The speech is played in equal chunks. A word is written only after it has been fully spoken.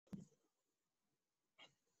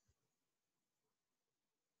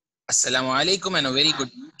Assalamu alaikum and a very good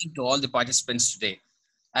evening to all the participants today.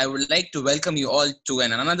 I would like to welcome you all to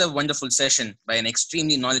another wonderful session by an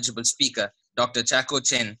extremely knowledgeable speaker, Dr.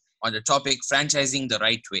 Chackochen, on the topic Franchising the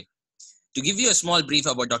Right Way. To give you a small brief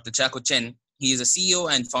about Dr. Chackochen, he is a CEO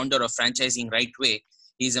and founder of Franchising Right Way.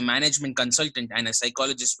 He is a management consultant and a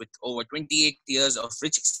psychologist with over 28 years of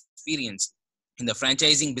rich experience in the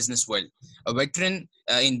franchising business world, a veteran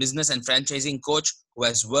in business and franchising coach who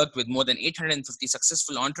has worked with more than 850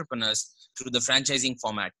 successful entrepreneurs through the franchising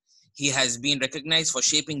format. He has been recognized for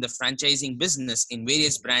shaping the franchising business in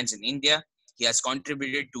various brands in India. He has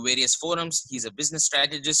contributed to various forums. He's a business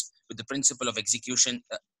strategist with the principle of execution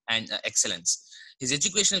and excellence. His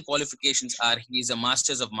educational qualifications are he is a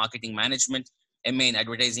Master's of Marketing Management, MA in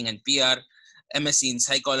Advertising and PR, MSc in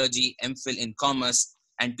Psychology, MPhil in Commerce,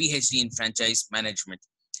 and PhD in Franchise Management.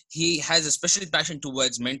 He has a special passion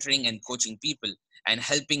towards mentoring and coaching people and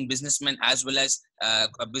helping businessmen as well as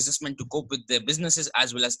businessmen to cope with their businesses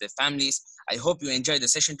as well as their families. I hope you enjoy the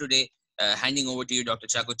session today. Handing over to you, Dr.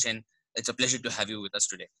 Chackochen. It's a pleasure to have you with us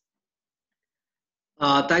today.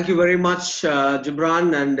 Thank you very much,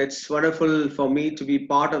 Gibran, and it's wonderful for me to be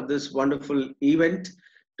part of this wonderful event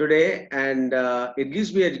today, and it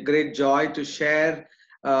gives me a great joy to share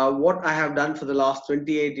what I have done for the last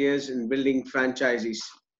 28 years in building franchises.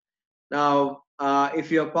 Now,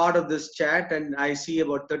 if you're part of this chat, and I see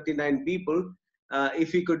about 39 people,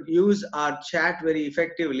 if we could use our chat very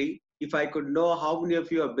effectively, if I could know how many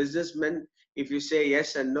of you are businessmen, if you say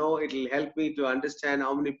yes and no, it'll help me to understand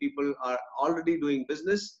how many people are already doing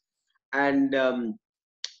business, and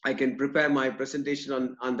I can prepare my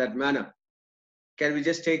presentation on that manner. Can we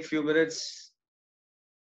just take a few minutes?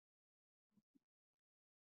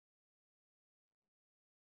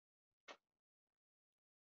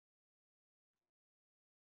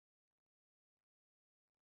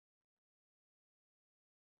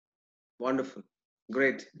 Wonderful.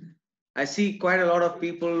 Great. I see quite a lot of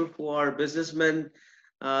people who are businessmen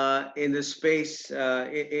in this space,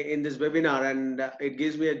 in this webinar, and it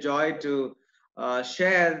gives me a joy to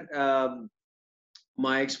share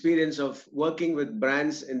my experience of working with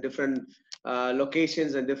brands in different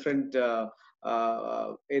locations and different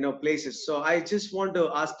places. So I just want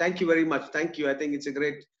to ask, thank you very much. Thank you. I think it's a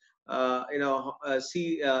great,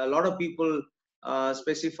 see a lot of people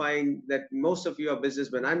specifying that most of you are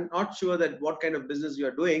businessmen. I'm not sure that what kind of business you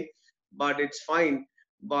are doing, but it's fine.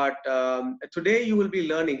 But today you will be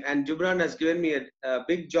learning, and Gibran has given me a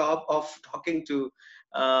big job of talking to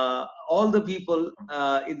all the people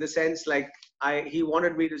in the sense like he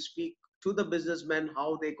wanted me to speak to the businessmen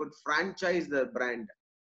how they could franchise their brand.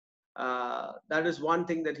 That is one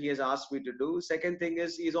thing that he has asked me to do. Second thing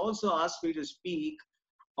is he's also asked me to speak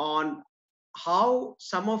on how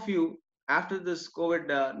some of you after this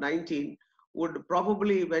COVID-19 would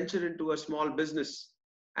probably venture into a small business,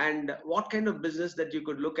 and what kind of business that you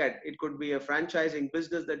could look at. It could be a franchising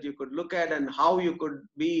business that you could look at, and how you could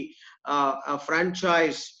be a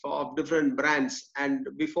franchise of different brands. And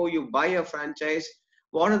before you buy a franchise,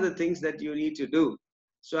 what are the things that you need to do?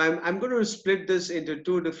 So I'm going to split this into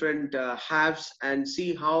two different halves and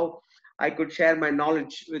see how I could share my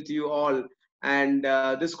knowledge with you all, and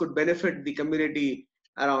this could benefit the community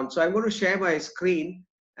around. So I'm going to share my screen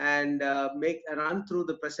and run through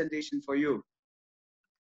the presentation for you.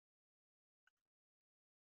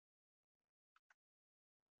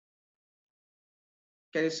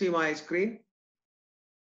 Can you see my screen?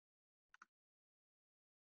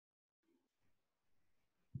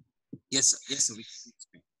 Yes, yes.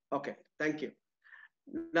 Okay, thank you.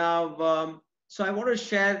 Now, so I want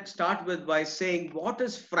to start by saying, what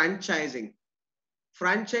is franchising?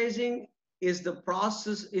 Franchising is the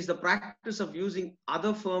practice of using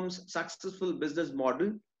other firms' successful business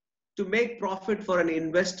model to make profit for an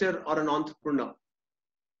investor or an entrepreneur.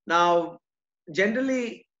 Now,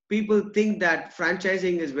 generally, people think that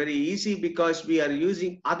franchising is very easy because we are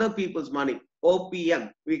using other people's money,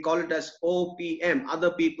 OPM. We call it as OPM, other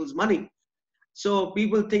people's money. So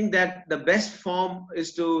people think that the best form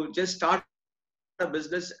is to just start a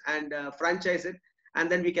business and franchise it,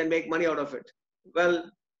 and then we can make money out of it. Well,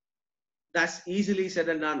 that's easily said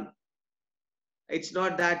and done. It's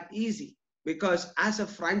not that easy, because as a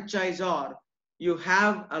franchisor, you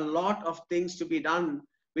have a lot of things to be done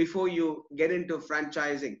before you get into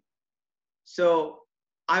franchising. So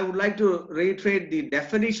I would like to reiterate the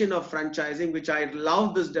definition of franchising, which I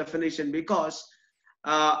love this definition, because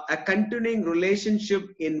a continuing relationship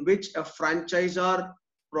in which a franchisor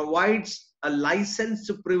provides a license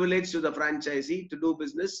to privilege to the franchisee to do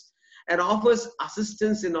business and offers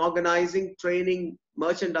assistance in organizing, training,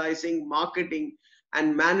 merchandising, marketing,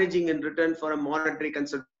 and managing in return for a monetary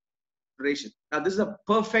consideration. consideration. Now, this is a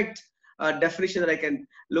perfect definition that I can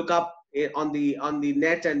look up on the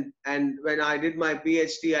net. And when I did my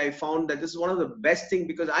PhD, I found that this is one of the best thing,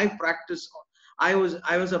 because I practice. I was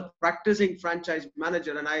a practicing franchise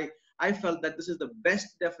manager, and I felt that this is the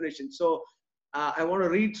best definition. So I want to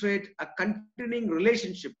reiterate: a continuing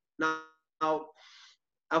relationship. Now,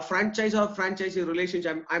 a franchise or franchisee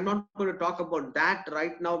relationship, I'm not going to talk about that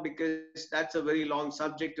right now, because that's a very long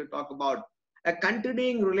subject to talk about. A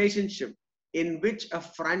continuing relationship in which a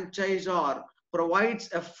franchisor provides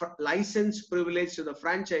a license privilege to the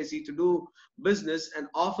franchisee to do business and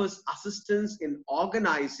offers assistance in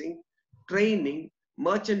organizing, training,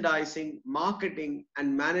 merchandising, marketing,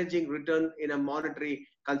 and managing return in a monetary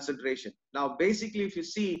consideration. Now, basically, if you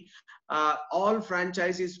see, all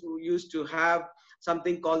franchises who used to have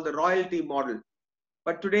something called the royalty model.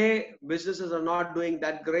 But today, businesses are not doing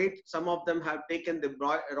that great. Some of them have taken the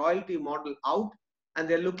royalty model out, and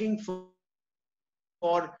they're looking for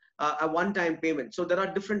a one-time payment. So there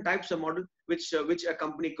are different types of model which a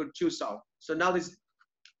company could choose out. So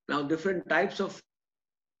now different types of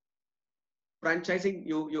franchising.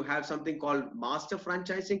 You have something called master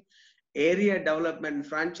franchising, area development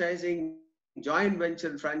franchising, joint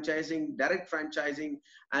venture franchising, direct franchising,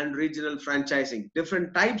 and regional franchising.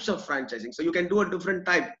 Different types of franchising. So you can do a different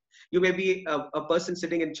type. You may be a person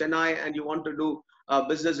sitting in Chennai and you want to do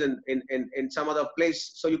business in some other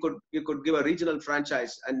place. So you could give a regional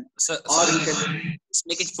franchise, and or you can. Sorry, just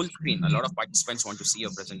make it full screen. A lot of participants want to see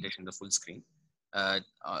your presentation, the full screen.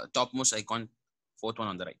 Topmost icon, fourth one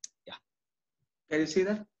on the right. Yeah. Can you see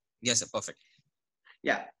that? Yes, sir, perfect.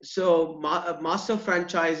 Yeah. So master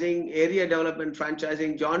franchising, area development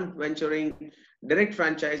franchising, joint venturing, direct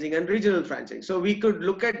franchising, and regional franchising. So we could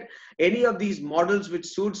look at any of these models which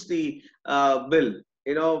suits the bill.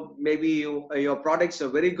 Maybe your products are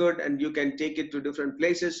very good and you can take it to different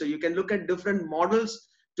places. So you can look at different models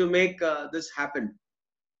to make this happen.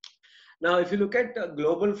 Now, if you look at a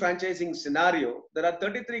global franchising scenario, there are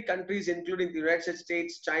 33 countries, including the United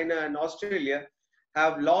States, China, and Australia,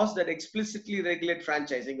 have laws that explicitly regulate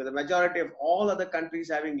franchising, with the majority of all other countries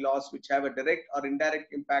having laws which have a direct or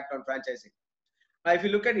indirect impact on franchising. Now, if you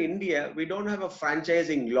look at India, we don't have a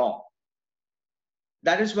franchising law.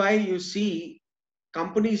 That is why you see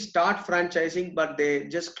companies start franchising, but they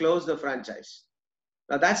just close the franchise.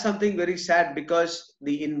 Now, that's something very sad, because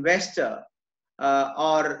the investor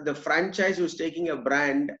or the franchise who's taking a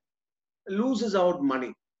brand loses out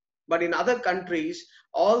money. But in other countries,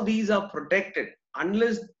 all these are protected.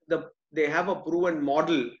 Unless they have a proven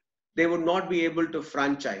model, they would not be able to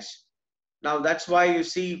franchise. Now, that's why you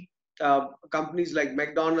see companies like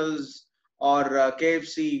McDonald's or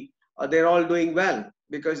KFC, they're all doing well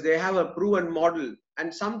because they have a proven model.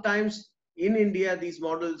 And sometimes in India, these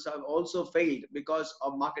models have also failed because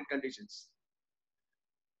of market conditions.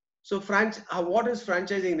 So, what is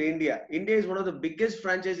franchising in India? India is one of the biggest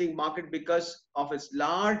franchising market because of its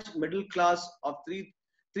large middle class of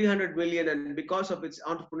 300 million, and because of its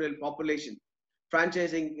entrepreneurial population.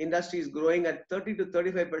 Franchising industry is growing at 30 to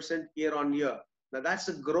 35% year on year. Now, that's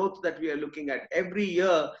the growth that we are looking at. Every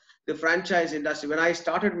year, the franchise industry, when I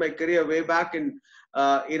started my career way back in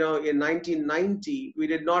 1990, we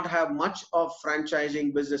did not have much of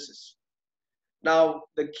franchising businesses. Now,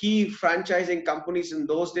 the key franchising companies in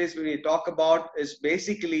those days when we talk about is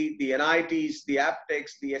basically the NITs, the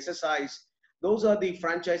Aptex, the SSIs. Those are the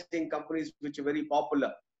franchising companies which are very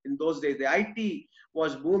popular in those days. The IT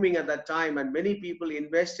was booming at that time, and many people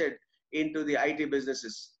invested into the IT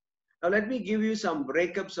businesses. Now, let me give you some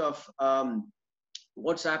breakups of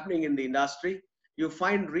what's happening in the industry. You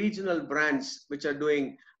find regional brands which are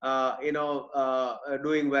doing, doing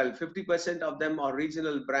well. 50% of them are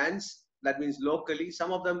regional brands. That means locally.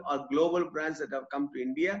 Some of them are global brands that have come to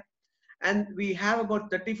India. And we have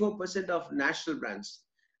about 34% of national brands.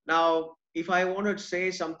 Now, if I want to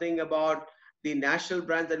say something about the national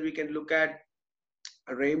brands that we can look at,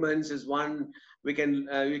 Raymond's is one. We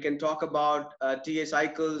can talk about TA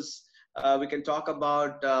Cycles. We can talk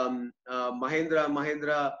about Mahindra.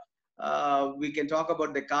 We can talk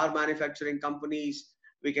about the car manufacturing companies.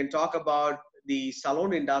 We can talk about the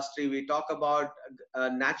salon industry. We talk about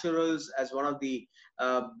Naturals as one of the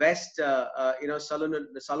best,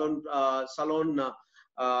 salon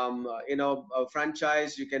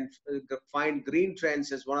franchise. You can find Green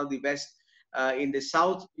Trends as one of the best. In the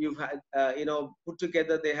south, you've had, put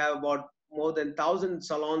together, they have about more than 1,000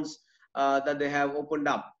 salons that they have opened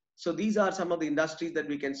up. So these are some of the industries that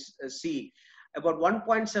we can see. about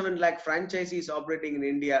 1.7 lakh franchisees operating in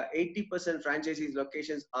India. 80% franchisees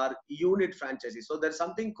locations are unit franchisees. So there's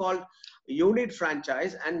something called unit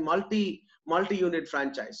franchise and multi-unit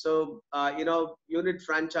franchise. So unit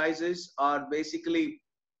franchises are basically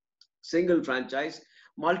single franchise.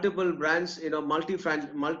 Multiple brands,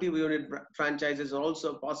 multi-unit franchises are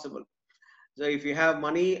also possible. So if you have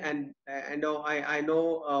money, and I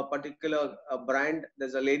know a particular brand,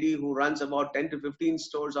 there's a lady who runs about 10 to 15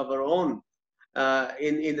 stores of her own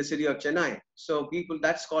in the city of Chennai. So people,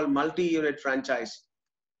 that's called multi-unit franchise.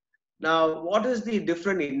 Now, what is the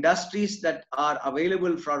different industries that are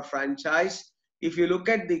available for franchise? If you look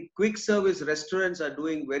at the quick service restaurants are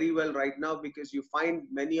doing very well right now, because you find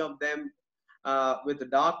many of them with the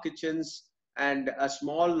dark kitchens, and a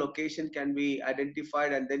small location can be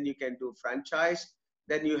identified, and then you can do franchise.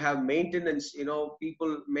 Then you have maintenance,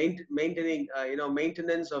 people maintaining,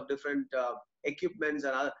 maintenance of different equipments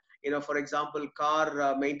and other, for example,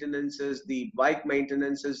 car maintenances, the bike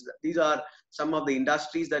maintenances. These are some of the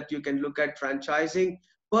industries that you can look at franchising.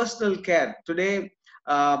 Personal care today,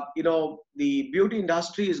 the beauty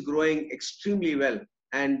industry is growing extremely well,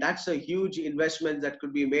 and that's a huge investment that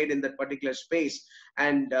could be made in that particular space.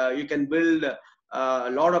 And you can build a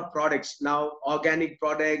lot of products now, organic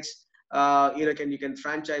products. You can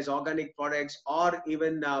franchise organic products, or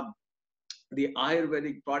even the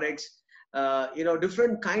Ayurvedic products.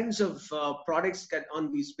 Different kinds of products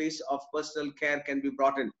on the space of personal care can be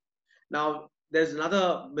brought in. Now, there's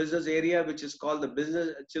another business area which is called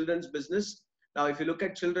the children's business. Now, if you look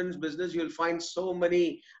at children's business, you'll find so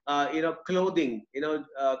many, clothing.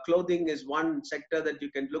 Clothing is one sector that you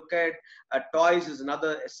can look at. Toys is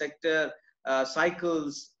another sector.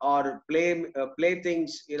 Cycles or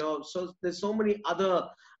playthings. So there's so many other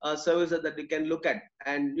services that you can look at,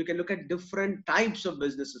 and you can look at different types of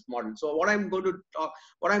businesses model. So what I'm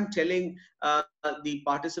telling the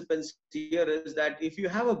participants here is that if you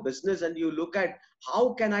have a business and you look at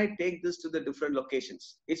how can I take this to the different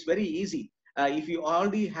locations, it's very easy. If you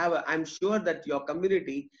already I'm sure that your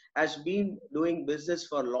community has been doing business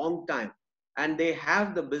for a long time, and they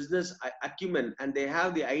have the business acumen, and they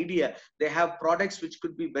have the idea, they have products which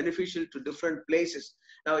could be beneficial to different places.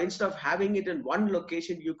 Now, instead of having it in one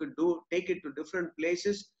location, you could take it to different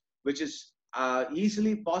places, which is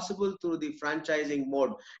easily possible through the franchising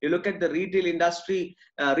mode. You look at the retail industry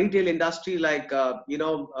like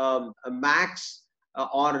Max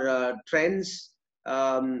or Trends,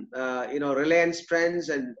 Reliance Trends,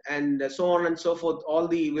 and so on and so forth. All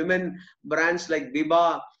the women brands like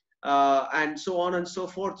Biba, and so on and so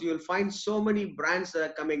forth. You'll find so many brands that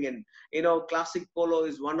are coming in. Classic Polo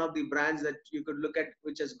is one of the brands that you could look at,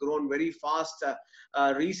 which has grown very fast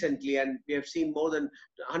recently, and we have seen more than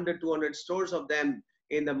 100, 200 stores of them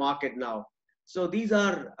in the market now. So these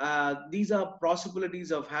are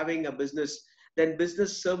possibilities of having a business. Then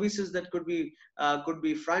business services that could be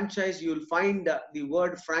franchised. You'll find the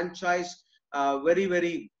word franchise very,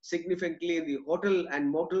 very significantly in the hotel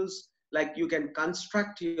and motels. Like, you can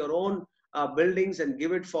construct your own buildings and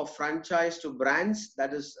give it for franchise to brands.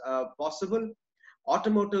 That is possible.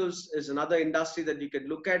 Automotives is another industry that you can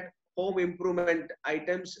look at. Home improvement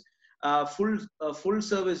items, full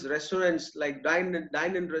service restaurants like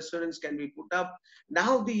dine-in restaurants can be put up.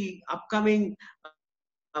 Now the upcoming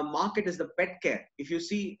market is the pet care. If you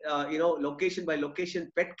see, location by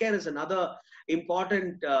location, pet care is another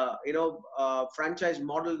important, franchise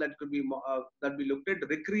model that could be that we looked at.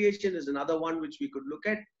 Recreation is another one which we could look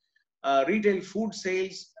at. Retail food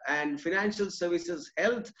sales and financial services,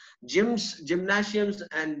 health, gyms, gymnasiums,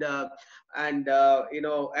 and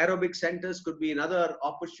aerobic centers could be another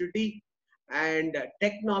opportunity. And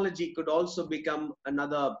technology could also become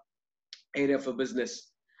another area for business.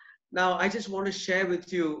 Now, I just want to share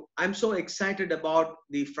with you, I'm so excited about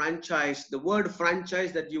the franchise. The word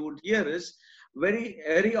franchise that you would hear is very,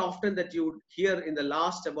 very often that you would hear in the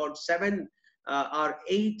last about 7 or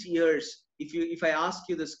 8 years. If I ask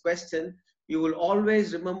you this question, you will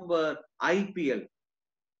always remember IPL.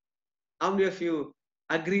 How many of you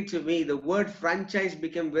agree to me? The word franchise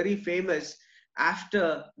became very famous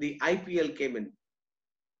after the IPL came in.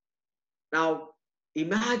 Now,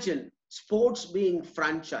 imagine sports being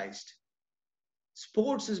franchised.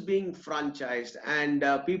 Sports is being franchised, and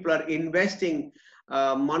people are investing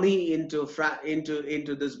money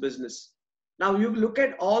into this business. Now, you look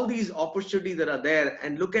at all these opportunities that are there,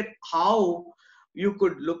 and look at how you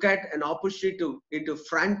could look at an opportunity into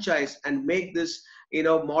franchise and make this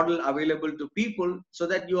model available to people, so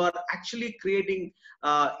that you are actually creating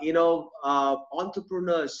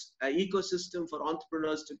entrepreneurs, ecosystem for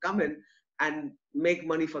entrepreneurs to come in and make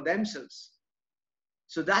money for themselves.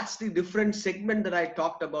 So that's the different segment that I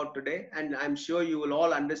talked about today. And I'm sure you will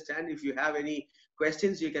all understand. If you have any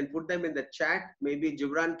questions, you can put them in the chat. Maybe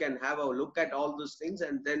Gibran can have a look at all those things,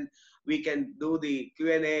 and then we can do the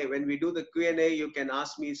Q&A. When we do the Q&A, you can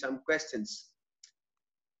ask me some questions.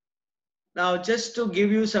 Now, just to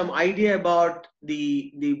give you some idea about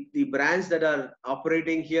the brands that are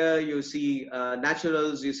operating here, you see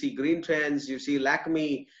Naturals, you see Green Trends, you see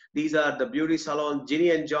Lakme. These are the beauty salon, Ginny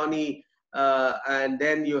and Johnny, and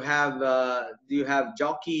then you have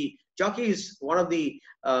Jockey. Jockey is one of the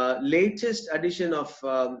latest addition of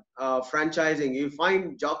franchising. You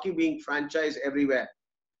find Jockey being franchised everywhere.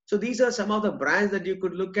 So these are some of the brands that you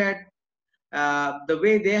could look at. The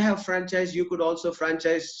way they have franchise, you could also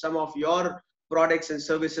franchise some of your products and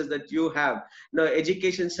services that you have. Now,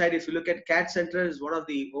 education side, if you look at CAT Center, is one of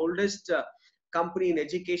the oldest company in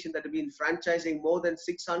education that have been franchising more than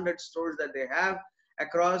 600 stores that they have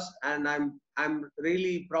across. And I'm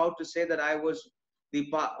really proud to say that I was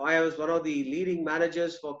one of the leading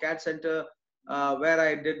managers for CAT Center, where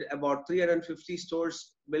I did about 350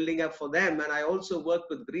 stores building up for them. And I also worked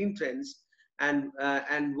with Green Trends and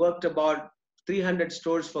worked about 300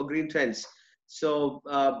 stores for Green Trends. So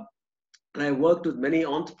and I worked with many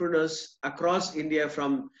entrepreneurs across India,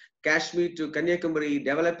 from Kashmir to Kanyakumari,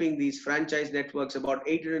 developing these franchise networks. About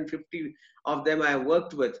 850 of them I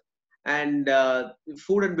worked with. And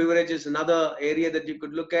food and beverage is another area that you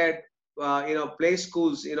could look at. Play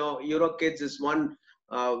schools. Eurokids is one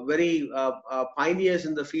very pioneers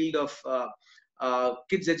in the field of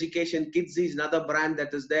kids education. Kids is another brand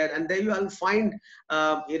that is there, and there you will find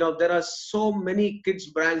there are so many kids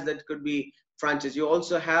brands that could be franchise. You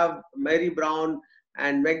also have Mary Brown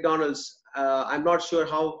and McDonald's. I'm not sure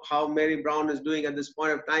how Mary Brown is doing at this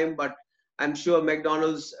point of time, but I'm sure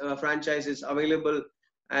McDonald's franchise is available.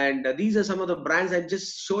 And these are some of the brands. I'm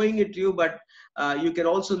just showing it to you, but you can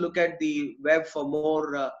also look at the web for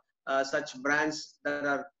more such brands that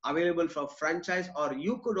are available for franchise, or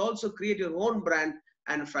you could also create your own brand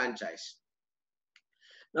and franchise.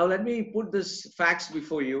 Now, let me put this facts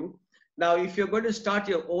before you. Now, if you're going to start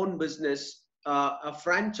your own business, a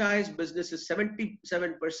franchise business is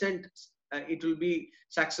 77% it will be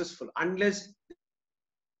successful, unless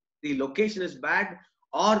the location is bad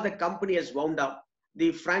or the company has wound up.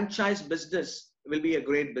 The franchise business will be a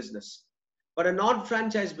great business. But a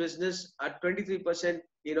non-franchise business at 23%,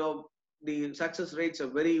 the success rates are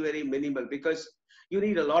very, very minimal, because you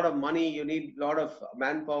need a lot of money, you need a lot of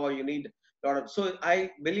manpower, you need a lot of. So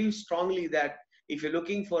I believe strongly that if you're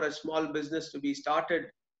looking for a small business to be started,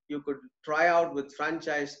 you could try out with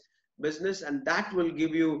franchise business, and that will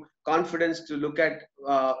give you confidence to look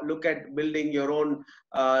at building your own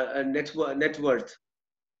net worth.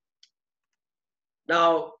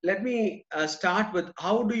 Now, let me start with,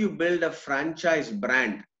 how do you build a franchise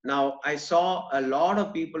brand? Now, I saw a lot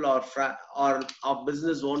of people or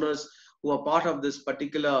business owners who are part of this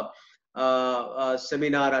particular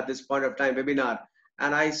seminar at this point of time, webinar.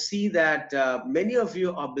 And I see that many of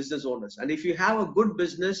you are business owners. And if you have a good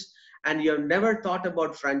business and you've never thought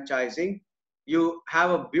about franchising, you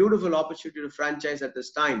have a beautiful opportunity to franchise at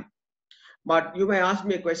this time. But you may ask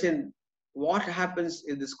me a question: what happens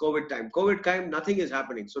in this COVID time? COVID time, nothing is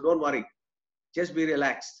happening. So don't worry. Just be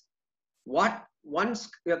relaxed. Once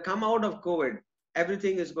you come out of COVID,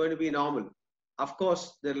 everything is going to be normal. Of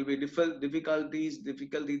course, there will be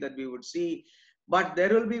difficulty that we would see, but there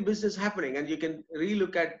will be business happening, and you can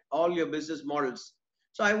relook at all your business models.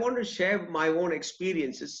 So I want to share my own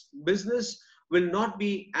experiences. Business will not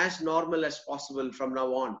be as normal as possible from now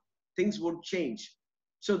on. Things would change.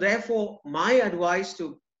 So therefore, my advice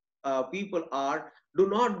to people are, do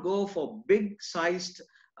not go for big sized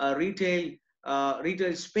retail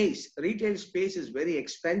space. Retail space is very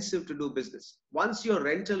expensive to do business. Once your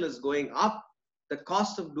rental is going up, the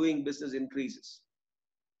cost of doing business increases.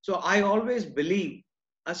 So I always believe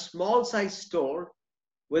a small size store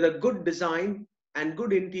with a good design and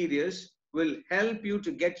good interiors will help you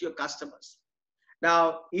to get your customers.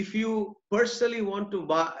 Now, if you personally want to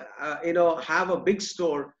buy, have a big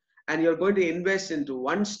store and you're going to invest into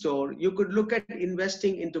one store, you could look at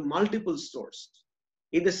investing into multiple stores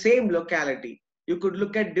in the same locality. You could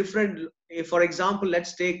look at different, for example,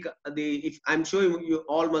 let's take I'm sure you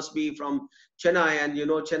all must be from Chennai, and you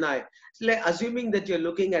know Chennai. Assuming that you're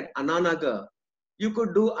looking at Ananagar, you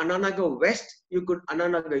could do Ananagar West, you could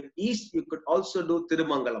Ananagar East, you could also do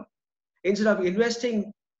Tirumangalam. Instead of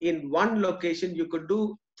investing in one location, you could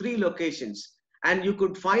do 3 locations, and you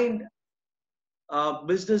could find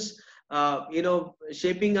business,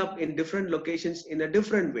 shaping up in different locations in a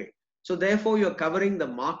different way. So therefore, you're covering the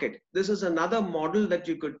market. This is another model that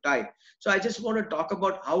you could tie. So I just want to talk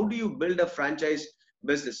about how do you build a franchise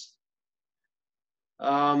business.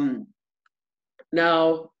 Now,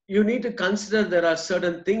 you need to consider there are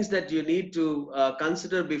certain things that you need to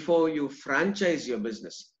consider before you franchise your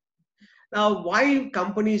business. Now, why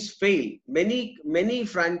companies fail? Many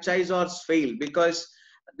franchisors fail because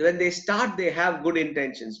when they start, they have good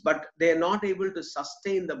intentions, but they are not able to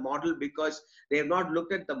sustain the model because they have not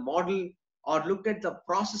looked at the model or looked at the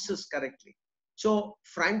processes correctly. So,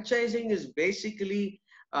 franchising is basically,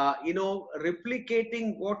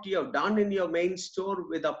 replicating what you have done in your main store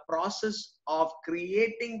with a process of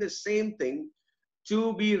creating the same thing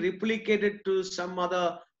to be replicated to some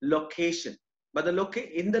other location. But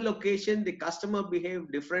in the location, the customer behave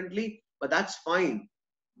differently, but that's fine.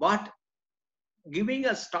 But giving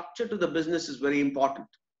a structure to the business is very important.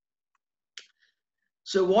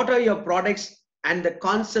 So what are your products and the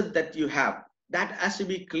concept that you have? That has to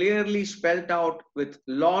be clearly spelled out with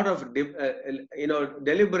a lot of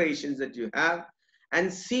deliberations that you have,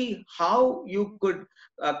 and see how you could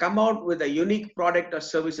come out with a unique product or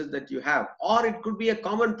services that you have. Or it could be a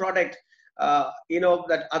common product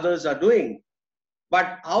that others are doing.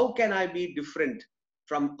 But how can I be different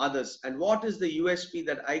from others? And what is the USP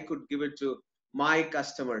that I could give it to my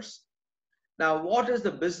customers? Now, what is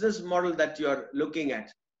the business model that you're looking at?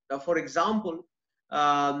 Now, for example,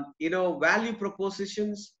 value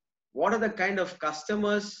propositions. What are the kind of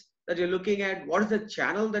customers that you're looking at? What is the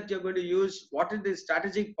channel that you're going to use? What is the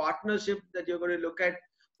strategic partnership that you're going to look at?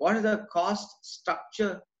 What is the cost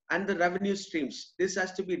structure and the revenue streams? This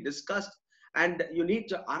has to be discussed, and you need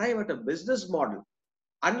to arrive at a business model.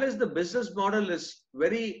 Unless the business model is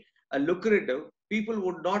very lucrative, people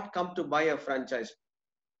would not come to buy a franchise.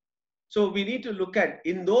 So we need to look at,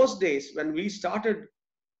 in those days when we started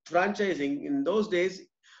franchising, in those days,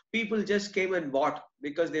 people just came and bought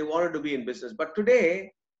because they wanted to be in business. But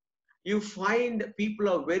today, you find people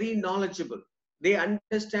are very knowledgeable. They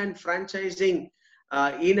understand franchising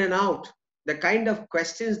in and out. The kind of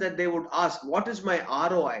questions that they would ask: what is my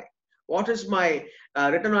ROI? What is my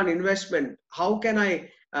return on investment? How can I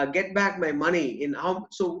get back my money?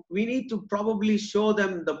 So we need to probably show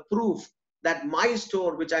them the proof that my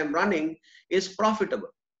store, which I'm running, is profitable.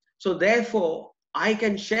 So therefore, I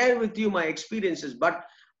can share with you my experiences, but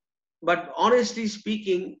honestly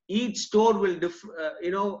speaking, each store will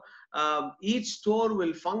each store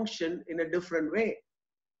will function in a different way.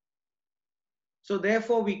 So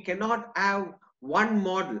therefore, we cannot have one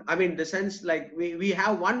model. I mean, the sense like we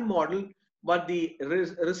have one model, but the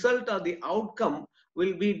result or the outcome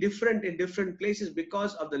will be different in different places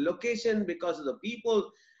because of the location, because of the people.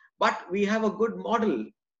 But we have a good model.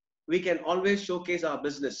 We can always showcase our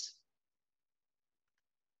business.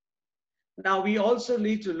 Now, we also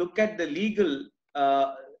need to look at the legal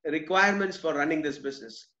requirements for running this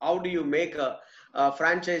business. How do you make a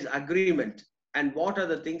franchise agreement? And what are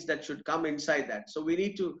the things that should come inside that? So we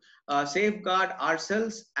need to safeguard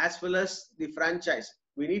ourselves as well as the franchise.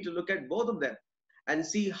 We need to look at both of them and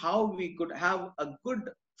see how we could have a good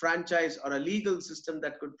franchise or a legal system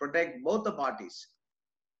that could protect both the parties.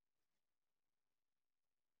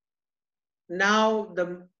 Now,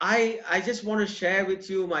 I just want to share with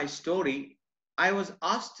you my story. I was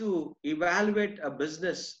asked to evaluate a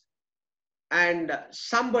business, and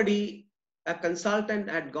a consultant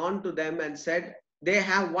had gone to them and said they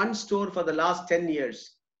have one store for the last 10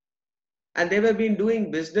 years and they have been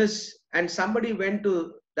doing business, and somebody went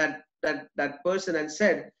to that person and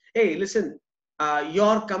said, hey, listen,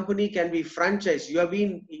 your company can be franchised. You have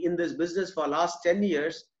been in this business for last 10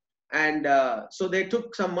 years. And so they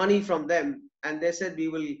took some money from them and they said, we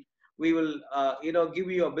will give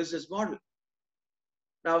you a business model.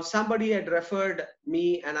 Now, somebody had referred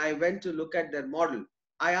me and I went to look at their model.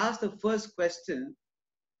 I asked the first question: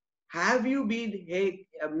 have you been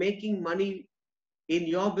making money in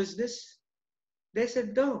your business? They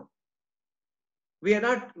said, no, we are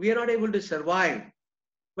not able to survive.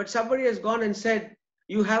 But somebody has gone and said,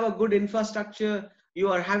 you have a good infrastructure, you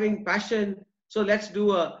are having passion, so let's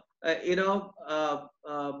do a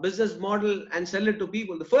business model and sell it to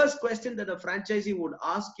people. The first question that a franchisee would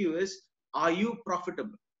ask you is, are you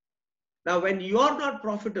profitable? Now, when you are not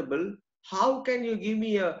profitable, how can you give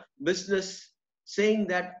me a business saying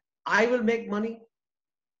that I will make money?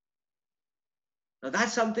 Now,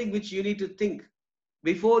 that's something which you need to think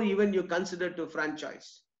before even you consider to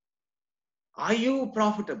franchise. Are you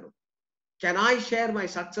profitable? Can I share my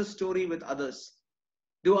success story with others?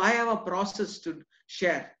 Do I have a process to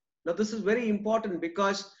share? Now, this is very important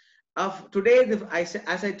because of today,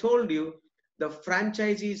 as I told you, The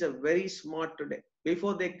franchisees are very smart today.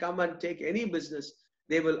 Before they come and take any business,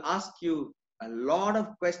 they will ask you a lot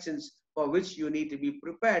of questions for which you need to be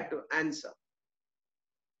prepared to answer.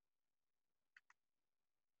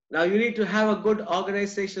 Now you need to have a good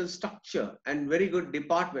organizational structure and very good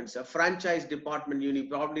departments. A franchise department, you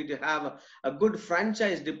need probably to have a good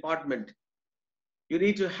franchise department. You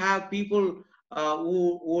need to have people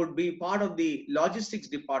who would be part of the logistics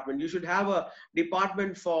department. You should have a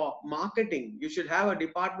department for marketing. You should have a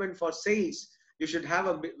department for sales. You should have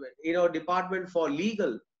a department for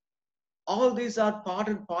legal. All these are part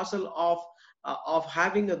and parcel of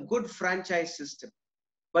having a good franchise system.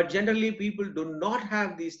 But generally, people do not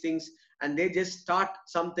have these things, and they just start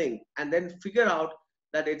something and then figure out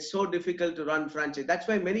that it's so difficult to run franchise. That's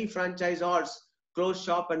why many franchisors close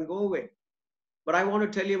shop and go away. But I want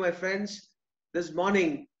to tell you, my friends, this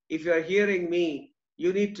morning, if you are hearing me,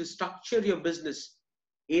 you need to structure your business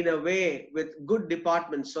in a way with good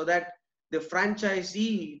departments so that the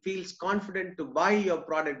franchisee feels confident to buy your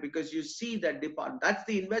product because you see that department. That's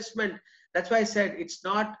the investment. That's why I said it's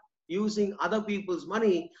not using other people's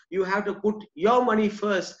money. You have to put your money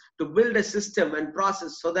first to build a system and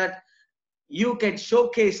process so that you can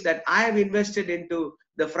showcase that I have invested into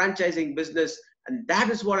the franchising business, and that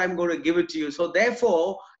is what I'm going to give it to you. So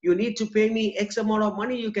therefore, you need to pay me X amount of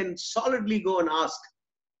money. You can solidly go and ask.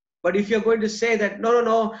 But if you're going to say that,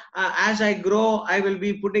 no, as I grow, I will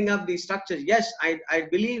be putting up these structures. Yes, I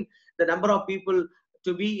believe the number of people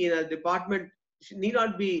to be in a department need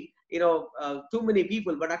not be, too many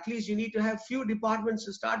people, but at least you need to have few departments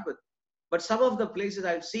to start with. But some of the places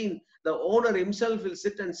I've seen, the owner himself will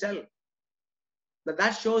sit and sell. But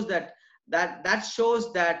that shows that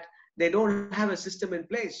they don't have a system in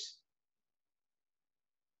place.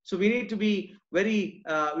 So we need to be we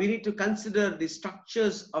need to consider the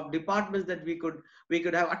structures of departments that we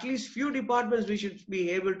could have. At least few departments we should be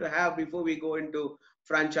able to have before we go into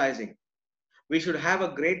franchising. We should have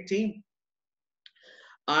a great team.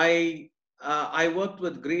 I worked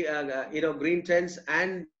with Green Trends,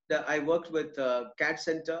 and I worked with CAD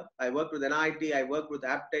Center. I worked with NIT. I worked with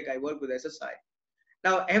Aptech. I worked with SSI.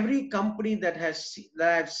 Now, every company that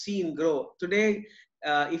I've seen grow today,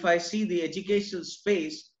 if I see the educational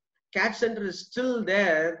space, CAD Center is still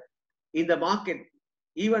there in the market,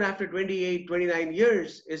 even after 28, 29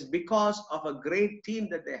 years, is because of a great team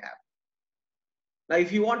that they have. Now,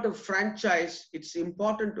 if you want to franchise, it's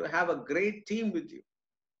important to have a great team with you.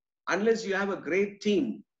 Unless you have a great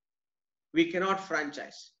team, we cannot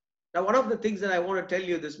franchise. Now, one of the things that I want to tell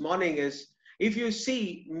you this morning is, if you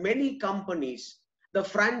see many companies, the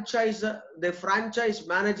franchise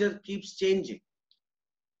manager keeps changing.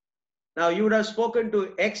 Now you would have spoken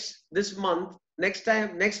to X this month. Next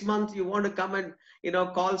month you want to come and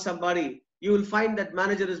call somebody, you will find that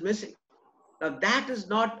manager is missing. Now that is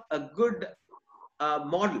not a good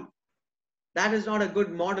model. That is not a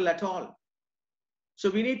good model at all. So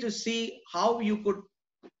we need to see how you could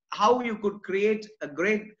create a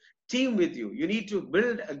great team with you. You need to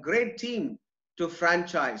build a great team to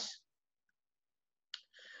franchise.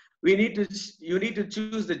 You need to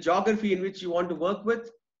choose the geography in which you want to work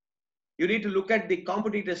with. You need to look at the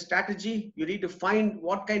competitor strategy. You need to find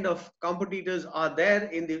what kind of competitors are there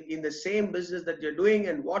in the same business that you're doing,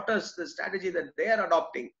 and what is the strategy that they are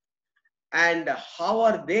adopting, and how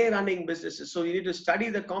are they running businesses. So you need to study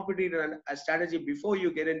the competitor and strategy before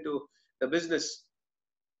you get into the business.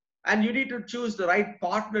 And you need to choose the right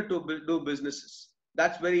partner to do businesses.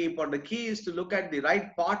 That's very important. The key is to look at the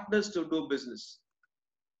right partners to do business.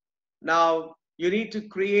 Now, you need to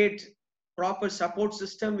create proper support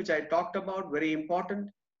system, which I talked about, very important.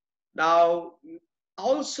 Now,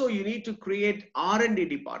 also you need to create R&D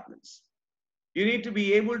departments. You need to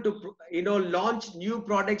be able to, launch new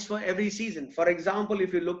products for every season. For example,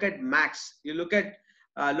 if you look at Max, you look at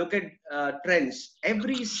trends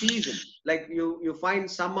every season. Like you find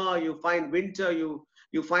summer, you find winter, you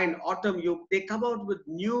find autumn. They come out with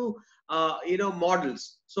new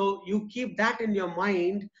models. So you keep that in your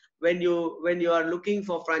mind when you are looking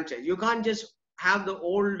for franchise. You can't just have the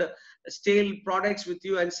old stale products with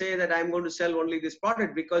you and say that I'm going to sell only this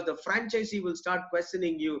product, because the franchisee will start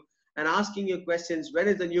questioning you and asking you questions. When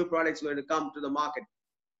is the new products going to come to the market?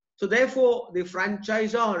 So therefore, the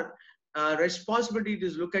franchisor responsibility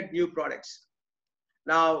is look at new products.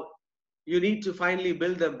 Now, you need to finally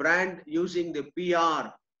build a brand using the PR.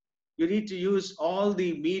 You need to use all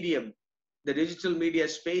the medium, the digital media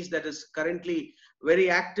space that is currently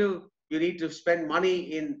very active. You need to spend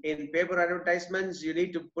money in paper advertisements. You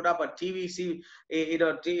need to put up a TV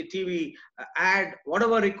ad,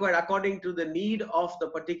 whatever required according to the need of the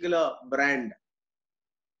particular brand.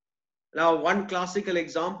 Now, one classical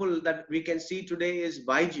example that we can see today is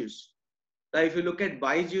Byju's. Now, if you look at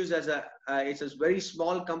Byju's as it's a very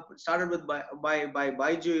small company, started with by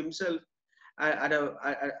Byju himself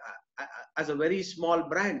as a very small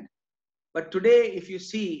brand. But today, if you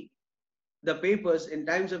see the papers in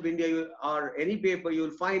Times of India or any paper,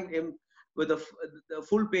 you'll find him with a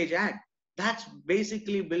full page ad. That's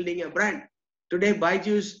basically building a brand. Today,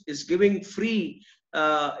 Byju's is giving free,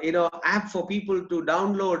 app for people to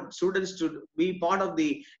download, students to be part of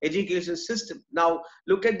the education system. Now,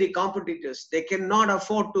 look at the competitors. They cannot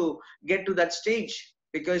afford to get to that stage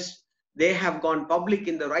because they have gone public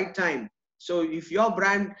in the right time. So, if your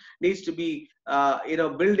brand needs to be,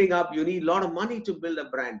 building up, you need a lot of money to build a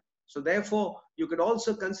brand. So therefore, you could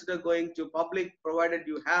also consider going to public, provided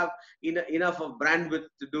you have enough of bandwidth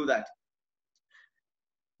to do that.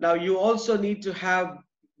 Now, you also need to have,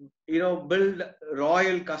 build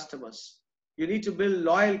loyal customers. You need to build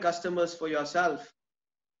loyal customers for yourself.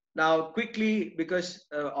 Now, quickly, because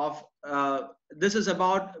this is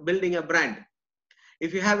about building a brand.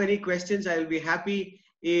 If you have any questions, I will be happy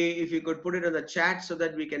if you could put it in the chat so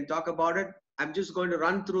that we can talk about it. I'm just going to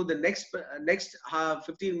run through the next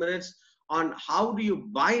 15 minutes on how do you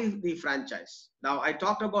buy the franchise. Now, I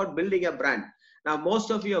talked about building a brand. Now,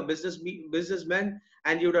 most of you are businessmen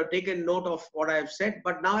and you would have taken note of what I have said.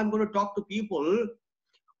 But now I'm going to talk to people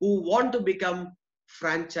who want to become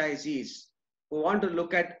franchisees, who want to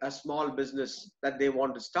look at a small business that they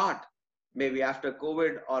want to start, maybe after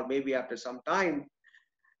COVID or maybe after some time.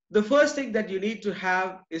 The first thing that you need to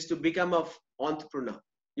have is to become an entrepreneur.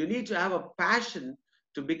 You need to have a passion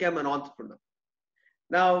to become an entrepreneur.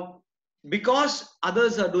 Now, because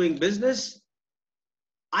others are doing business,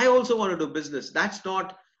 I also want to do business. That's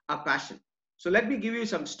not a passion. So let me give you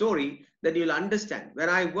some story that you'll understand. When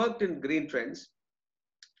I worked in Green Trends,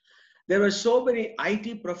 there were so many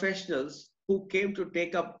IT professionals who came to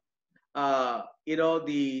take up, the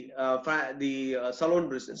salon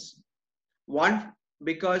business. One,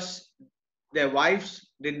 because their wives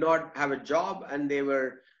did not have a job and they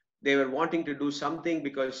were wanting to do something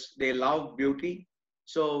because they love beauty,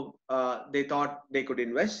 so they thought they could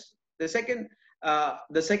invest. The second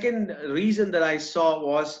reason that I saw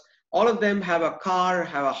was all of them have a car,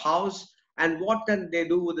 have a house, and what can they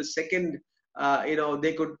do with the second?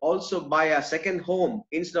 They could also buy a second home.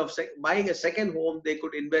 Instead of buying a second home, they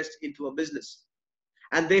could invest into a business,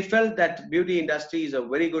 and they felt that beauty industry is a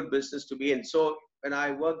very good business to be in. So when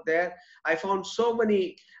I worked there, I found so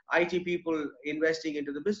many IT people investing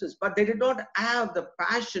into the business, but they did not have the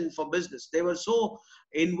passion for business. They were so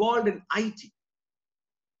involved in IT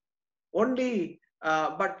only.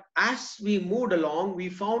 But as we moved along, we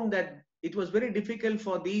found that it was very difficult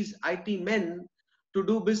for these IT men to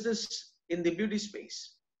do business in the beauty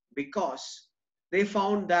space because they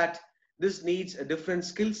found that this needs a different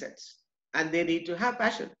skill sets and they need to have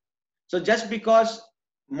passion. So just because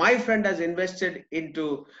my friend has invested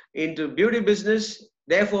into beauty business,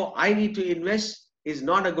 therefore I need to invest is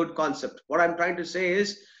not a good concept. What I'm trying to say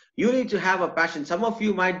is you need to have a passion. Some of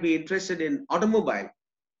you might be interested in automobile.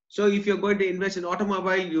 So if you're going to invest in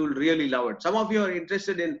automobile, you'll really love it. Some of you are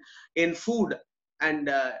interested in food and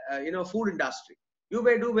food industry. You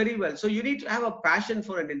may do very well. So you need to have a passion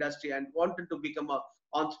for an industry and wanted to become an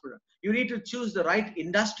entrepreneur. You need to choose the right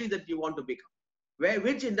industry that you want to become.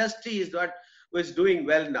 Which industry is that was doing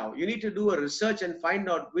well now? You need to do a research and find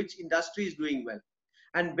out which industry is doing well.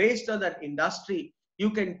 And based on that industry, you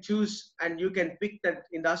can choose and you can pick that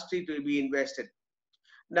industry to be invested.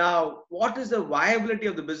 Now, what is the viability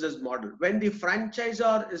of the business model? When the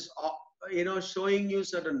franchisor is, showing you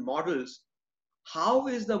certain models, how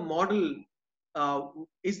is the model?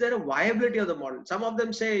 Is there a viability of the model? Some of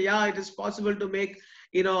them say, yeah, it is possible to make,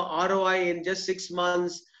 ROI in just 6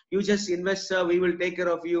 months. You just invest, sir. We will take care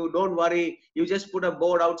of you. Don't worry. You just put a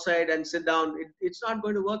board outside and sit down. It's not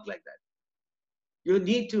going to work like that. You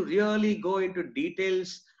need to really go into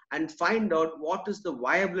details and find out what is the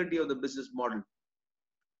viability of the business model.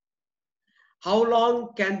 How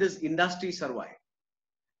long can this industry survive?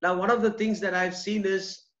 Now, one of the things that I've seen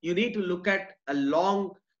is you need to look at a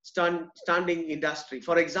long standing industry.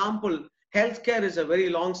 For example, healthcare is a very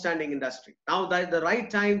long standing industry. Now, the right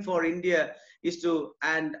time for India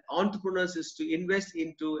and entrepreneurs is to invest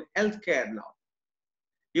into healthcare now.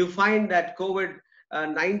 You find that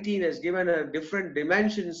COVID-19 has given a different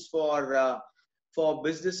dimensions for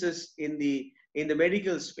businesses in the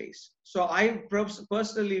medical space. So I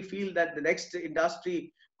personally feel that the next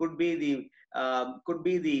industry could be the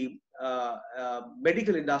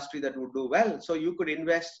medical industry that would do well. So you could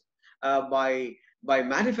invest by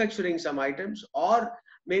manufacturing some items, or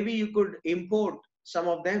maybe you could import some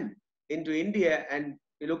of them into India and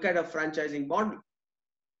you look at a franchising model.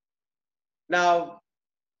 Now,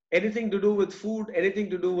 anything to do with food, anything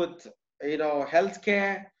to do with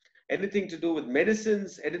healthcare, anything to do with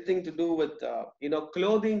medicines, anything to do with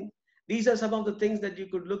clothing. These are some of the things that you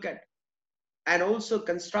could look at. And also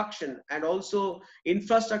construction and also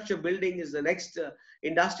infrastructure building is the next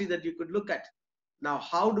industry that you could look at. Now,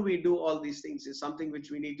 how do we do all these things is something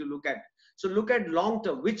which we need to look at. So look at long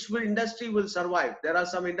term, which industry will survive. There are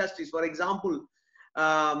some industries, for example,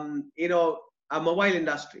 a mobile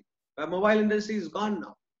industry. A mobile industry is gone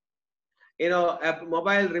now. A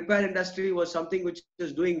mobile repair industry was something which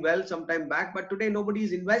was doing well some time back, but today nobody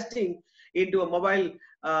is investing into a mobile,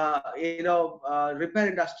 repair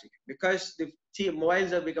industry because the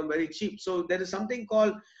mobiles have become very cheap. So there is something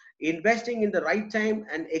called investing in the right time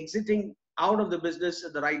and exiting out of the business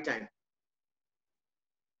at the right time.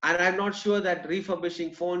 And I'm not sure that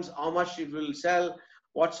refurbishing phones, how much it will sell,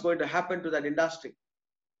 what's going to happen to that industry.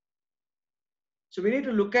 So we need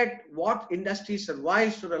to look at what industry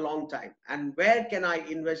survives for a long time and where can I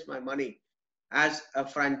invest my money as a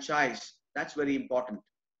franchise. That's very important.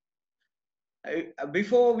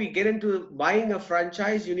 Before we get into buying a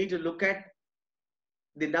franchise, you need to look at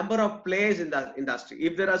the number of players in the industry.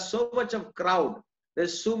 If there are so much of crowd,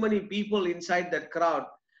 there's so many people inside that crowd,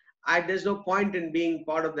 there's no point in being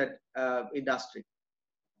part of that industry.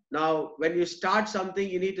 Now, when you start something,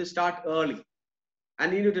 you need to start early.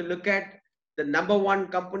 And you need to look at the number 1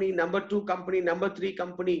 company, number 2 company, number 3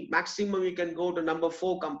 company, maximum you can go to number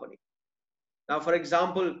 4 company. Now, for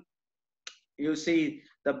example, you see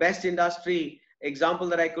the best industry example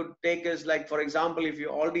that I could take is like, for example, if you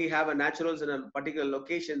already have a naturals in a particular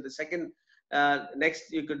location, the second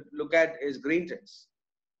next you could look at is green trends.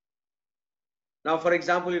 Now, for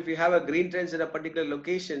example, if you have a green trends in a particular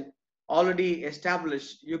location already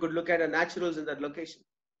established, you could look at a naturals in that location.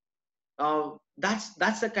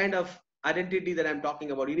 That's the kind of identity that I'm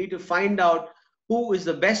talking about. You need to find out who is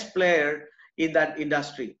the best player in that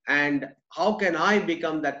industry and how can I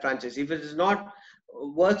become that franchise. If it is not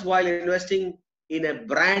worthwhile investing in a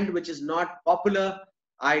brand which is not popular,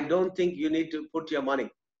 I don't think you need to put your money.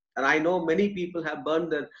 And I know many people have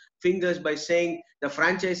burned their fingers by saying the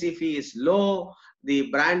franchisee fee is low,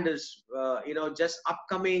 the brand is just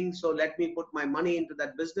upcoming, so let me put my money into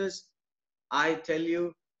that business. I tell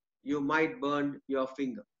you, you might burn your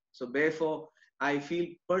finger. So therefore, I feel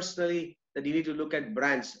personally that you need to look at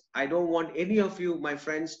brands. I don't want any of you, my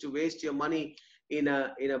friends, to waste your money in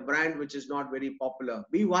a brand which is not very popular.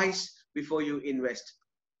 Be wise before you invest.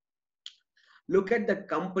 Look at the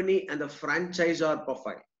company and the franchisor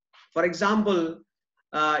profile. For example,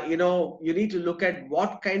 you need to look at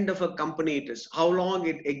what kind of a company it is, how long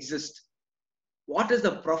it exists, what is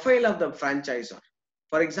the profile of the franchisor.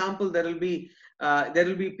 For example, there will be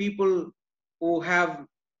people who have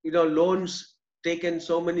loans taken,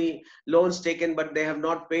 so many loans taken, but they have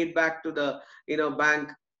not paid back to the bank,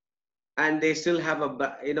 and they still have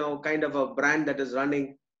a kind of a brand that is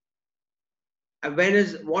running. And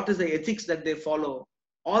what is the ethics that they follow?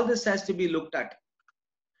 All this has to be looked at.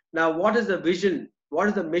 Now, what is the vision? What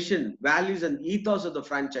is the mission, values, and ethos of the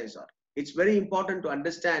franchisor? It's very important to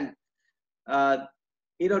understand.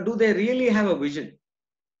 Do they really have a vision?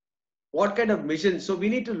 What kind of mission? So we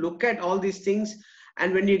need to look at all these things.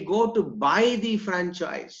 And when you go to buy the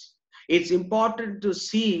franchise, it's important to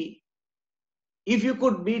see if you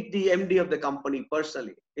could meet the MD of the company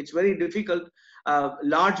personally. It's very difficult.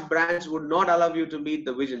 Large brands would not allow you to meet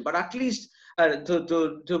the vision, but at least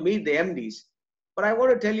to meet the MDs. But I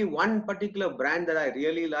want to tell you one particular brand that I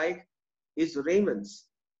really like is Raymond's.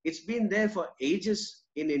 It's been there for ages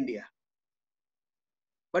in India.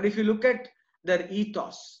 But if you look at their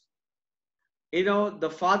ethos,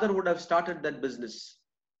 the father would have started that business.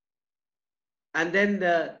 And then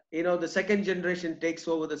the second generation takes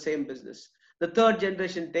over the same business. The third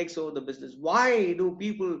generation takes over the business. Why do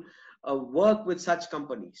people work with such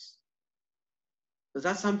companies? So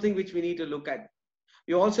that's something which we need to look at.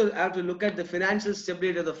 You also have to look at the financial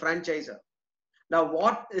stability of the franchisor. Now,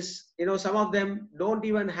 what is, some of them don't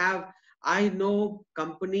even have, I know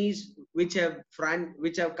companies which have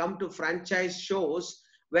come to franchise shows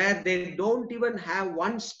where they don't even have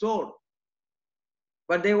one store,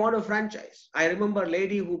 but they want a franchise. I remember a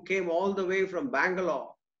lady who came all the way from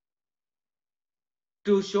Bangalore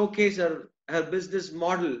to showcase her business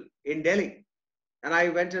model in Delhi. And I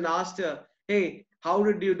went and asked her, hey, how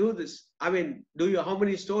did you do this? I mean, how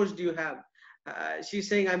many stores do you have? She's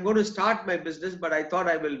saying, I'm going to start my business, but I thought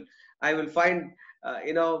I will find,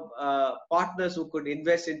 partners who could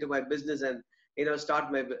invest into my business and,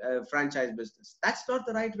 start my franchise business. That's not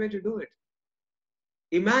the right way to do it.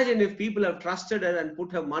 Imagine if people have trusted her and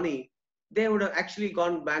put her money, they would have actually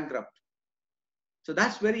gone bankrupt. So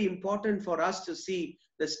that's very important for us to see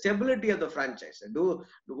the stability of the franchise.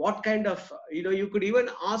 What kind of, you could even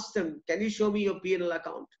ask them, can you show me your P&L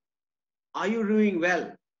account? Are you doing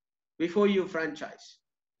well before you franchise?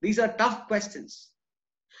 These are tough questions.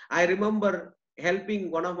 I remember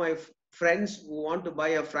helping one of my friends who want to buy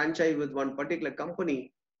a franchise with one particular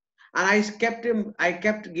company, and I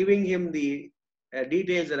kept giving him the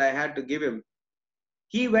details that I had to give him.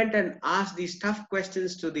 He went and asked these tough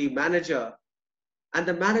questions to the manager, and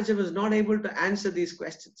the manager was not able to answer these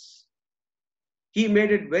questions. He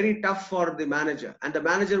made it very tough for the manager, and the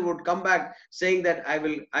manager would come back saying that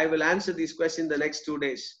I will answer these questions the next 2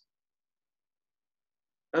 days.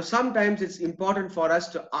 Now, sometimes it's important for us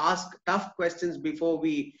to ask tough questions before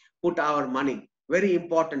we put our money. Very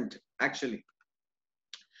important, actually.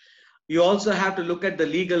 You also have to look at the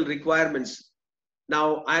legal requirements.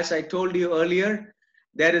 Now, as I told you earlier,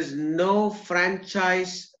 there is no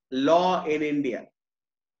franchise law in India.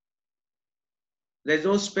 There's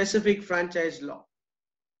no specific franchise law.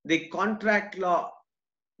 The contract law,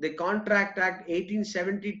 the Contract Act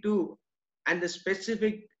 1872 and the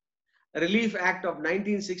Specific Relief Act of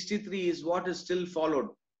 1963 is what is still followed.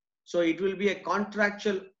 So it will be a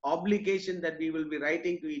contractual obligation that we will be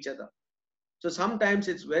writing to each other. So sometimes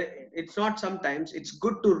it's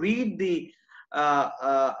good to read the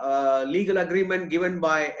legal agreement given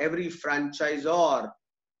by every franchisor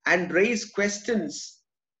and raise questions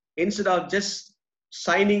instead of just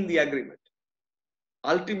signing the agreement.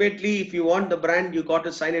 Ultimately, if you want the brand, you got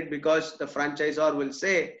to sign it because the franchisor will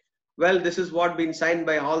say, well, this is what been signed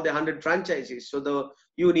by all the 100 franchisees. So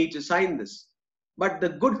you need to sign this. But the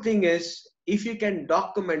good thing is, if you can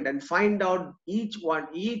document and find out each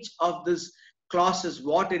of these clauses,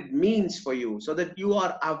 what it means for you, so that you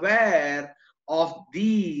are aware of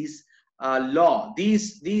these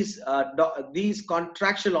these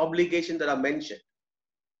contractual obligations that are mentioned,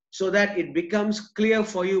 so that it becomes clear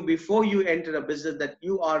for you before you enter a business that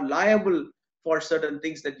you are liable for certain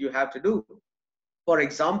things that you have to do. For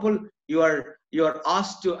example, you are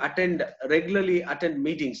asked to regularly attend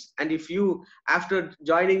meetings, and if you, after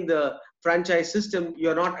joining the franchise system,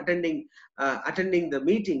 you're not attending the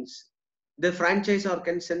meetings, the franchisor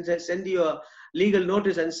can send you a legal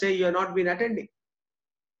notice and say you're not been attending.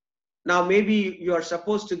 Now, maybe you are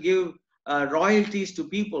supposed to give royalties to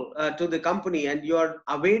people, to the company, and you are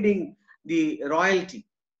awaiting the royalty.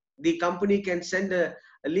 The company can send a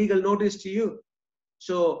legal notice to you.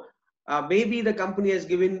 So maybe the company has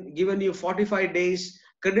given you 45 days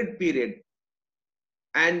credit period,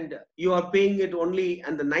 and you are paying it only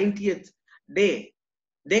on the 90th day.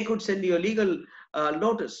 They could send you a legal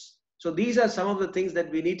notice. So these are some of the things that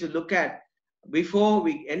we need to look at before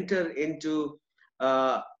we enter into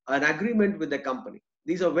an agreement with the company.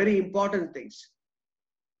 These are very important things.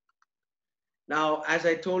 Now, as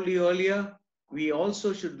I told you earlier, we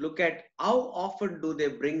also should look at how often do they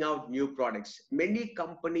bring out new products. Many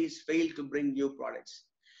companies fail to bring new products.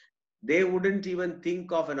 They wouldn't even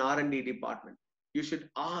think of an R&D department. You should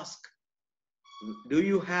ask, do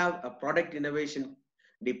you have a product innovation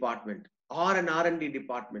department or an R&D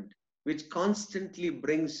department which constantly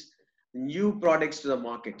brings new products to the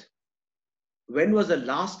market? When was the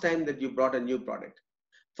last time that you brought a new product?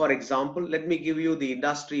 For example, let me give you the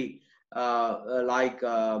industry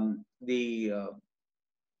the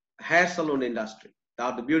hair salon industry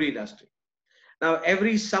or the beauty industry. Now,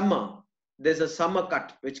 every summer, there's a summer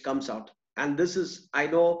cut which comes out. And this is, I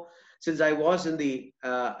know, since I was in the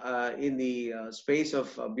space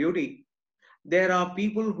of beauty, there are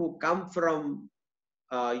people who come from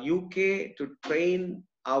UK to train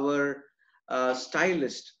our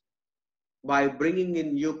stylist by bringing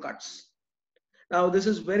in new cuts. Now, this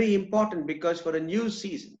is very important because for a new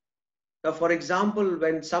season, now, for example,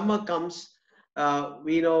 when summer comes,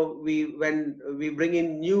 when we bring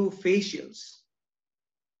in new facials.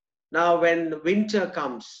 Now, when winter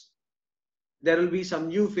comes, there will be some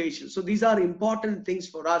new facials. So these are important things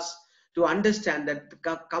for us to understand, that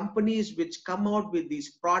the companies which come out with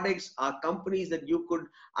these products are companies that you could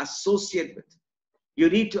associate with. You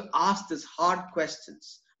need to ask these hard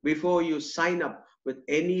questions before you sign up with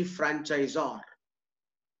any franchisor.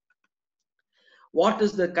 What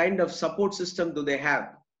is the kind of support system do they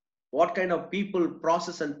have? What kind of people,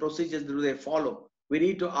 process and procedures do they follow? We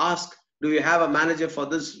need to ask, do you have a manager for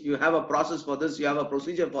this? You have a process for this? You have a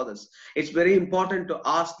procedure for this? It's very important to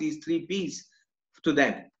ask these 3 P's to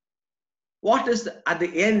them. What is at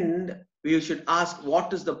the end, you should ask,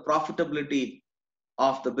 what is the profitability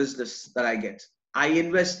of the business that I get? I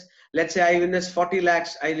invest, let's say I invest 40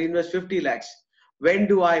 lakhs, I'll invest 50 lakhs. when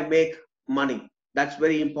do I make money? That's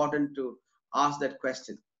very important to ask that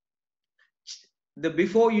question.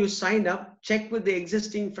 Before you sign up, check with the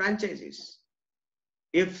existing franchisees.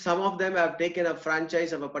 If some of them have taken a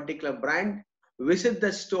franchise of a particular brand, visit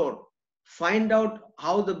the store, find out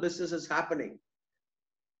how the business is happening.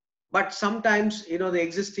 But sometimes, the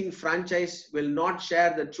existing franchise will not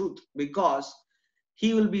share the truth because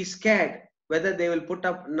he will be scared whether they will put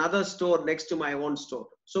up another store next to my own store.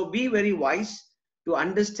 So be very wise to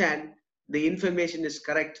understand the information is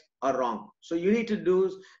correct or wrong. So you need to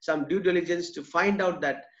do some due diligence to find out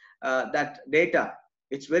that data.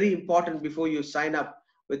 It's very important before you sign up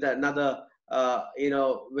with another,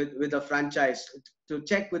 with a franchise, to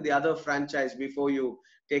check with the other franchise before you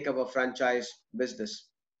take up a franchise business.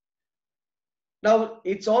 Now,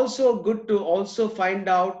 it's also good to also find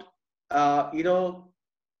out,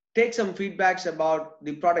 take some feedbacks about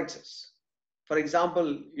the products. For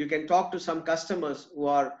example, you can talk to some customers who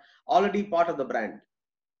are already part of the brand.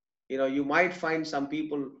 You might find some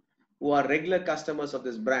people who are regular customers of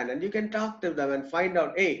this brand, and you can talk to them and find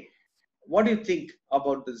out, hey, what do you think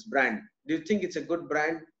about this brand? Do you think it's a good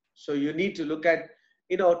brand? So you need to look at,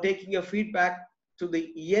 taking a feedback to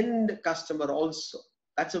the end customer also.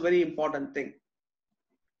 That's a very important thing.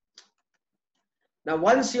 Now,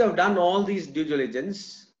 once you have done all these due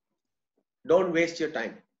diligence, don't waste your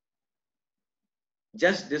time.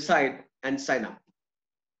 Just decide and sign up.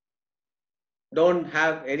 Don't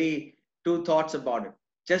have any two thoughts about it.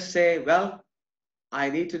 Just say, well, I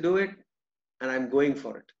need to do it and I'm going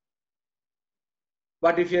for it.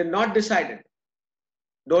 But if you're not decided,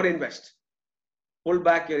 don't invest. Pull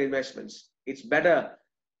back your investments. It's better.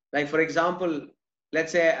 Like, for example,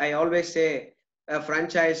 let's say, I always say a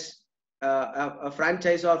franchise or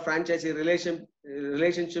franchisee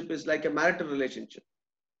relationship is like a marital relationship.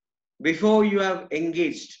 Before you have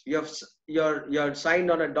engaged, you're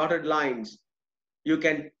signed on a dotted lines. You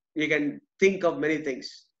can think of many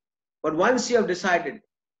things, but once you have decided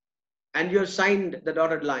and you've signed the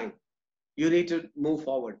dotted line, you need to move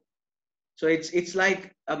forward. So it's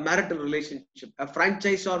like a marital relationship. A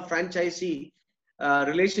franchise or franchisee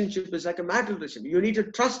relationship is like a marital relationship. You need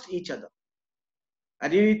to trust each other.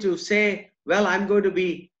 And you need to say, well, I'm going to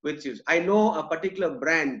be with you. I know a particular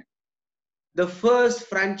brand. The first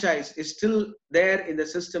franchise is still there in the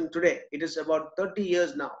system today. It is about 30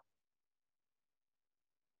 years now.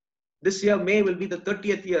 This year, May, will be the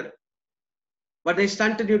 30th year. But they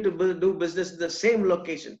continue to do business in the same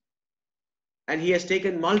location. And he has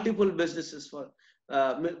taken multiple businesses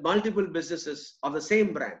of the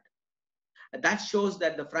same brand. And that shows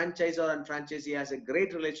that the franchisor and franchisee has a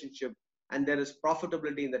great relationship and there is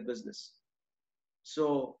profitability in that business.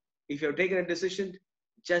 So if you've taken a decision,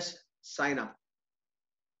 just sign up.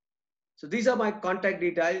 So these are my contact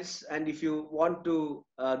details. And if you want to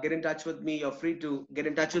get in touch with me, you're free to get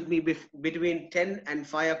in touch with me between 10 and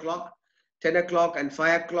 5 o'clock. 10 o'clock and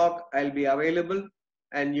 5 o'clock, I'll be available.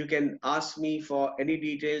 And you can ask me for any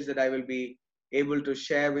details that I will be able to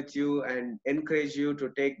share with you and encourage you to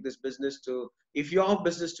take this business to, if your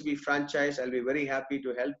business to be franchised, I'll be very happy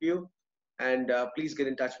to help you. And please get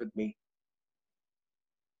in touch with me.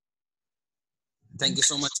 Thank you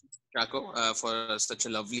so much, Chacko, for such a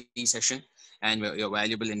lovely session and your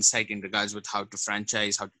valuable insight in regards with how to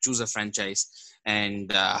franchise, how to choose a franchise,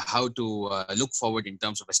 and how to look forward in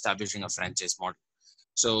terms of establishing a franchise model.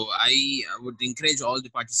 So I would encourage all the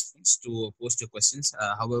participants to post your questions.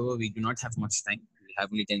 However, we do not have much time. We have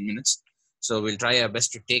only 10 minutes. So we'll try our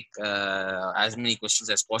best to take as many questions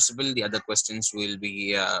as possible. The other questions we'll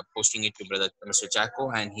be posting it to Mr.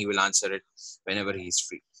 Chacko, and he will answer it whenever he is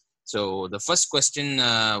free. So the first question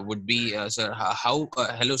would be, sir,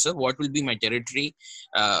 hello, sir, what will be my territory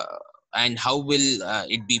and how will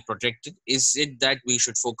it be protected? Is it that we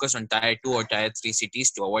should focus on tier 2 or tier 3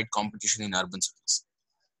 cities to avoid competition in urban cities?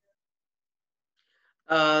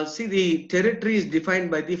 See, the territory is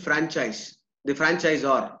defined by the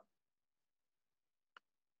franchisor.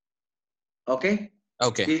 Okay?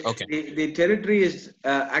 Okay. The territory is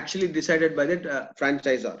actually decided by the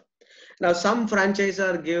franchisor. Now, some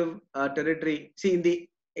franchisor give territory. See,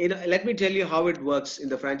 let me tell you how it works in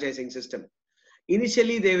the franchising system.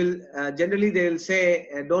 Initially, they will generally they will say,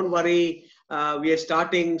 "Don't worry, we are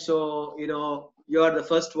starting, so you are the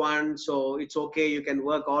first one, so it's okay. You can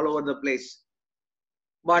work all over the place."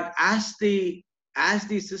 But as the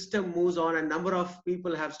system moves on, a number of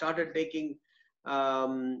people have started taking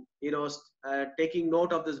taking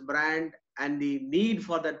note of this brand and the need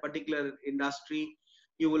for that particular industry.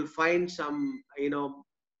 You will find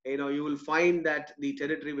you will find that the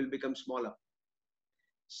territory will become smaller.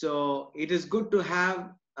 So it is good to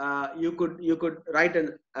have you could write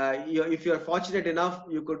an if you are fortunate enough,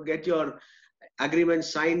 you could get your agreement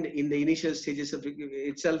signed in the initial stages of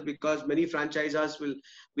itself, because many franchisors will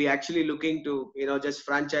be actually looking to just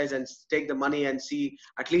franchise and take the money and see,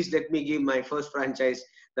 at least let me give my first franchise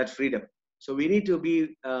that freedom. So we need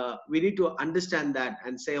to understand that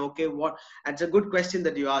and say, okay, what, that's a good question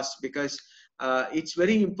that you asked, because it's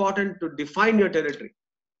very important to define your territory.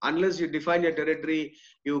 Unless you define your territory,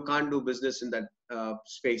 you can't do business in that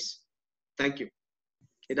space. Thank you.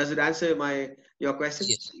 Does it answer your question?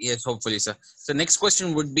 Yes, yes, hopefully, sir. So next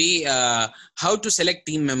question would be how to select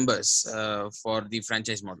team members for the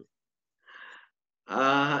franchise model.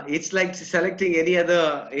 It's like selecting any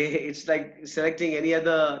other. It's like selecting any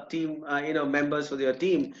other team. Members for your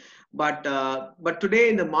team. But today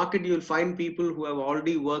in the market, you'll find people who have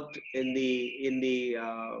already worked in the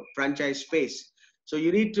franchise space. So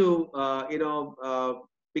you need to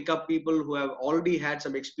pick up people who have already had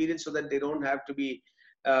some experience, so that they don't have to be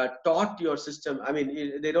taught your system. I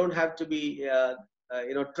mean, they don't have to be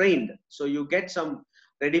trained. So you get some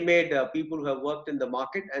ready-made people who have worked in the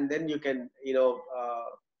market, and then you can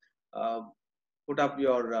put up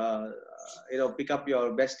your pick up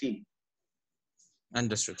your best team.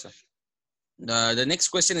 Understood, sir. The next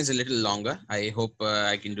question is a little longer. I hope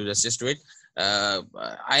I can do justice to it.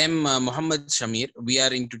 I am Muhammad Shamir. We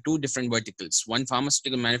are into two different verticals. One,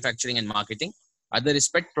 pharmaceutical manufacturing and marketing. Other is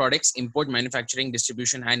pet products, import manufacturing,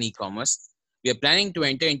 distribution, and e-commerce. We are planning to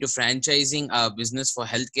enter into franchising our business for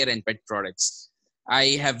healthcare and pet products.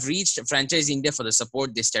 I have reached Franchise India for the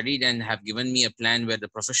support they studied and have given me a plan where the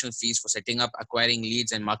professional fees for setting up, acquiring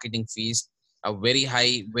leads, and marketing fees are very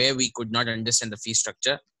high, where we could not understand the fee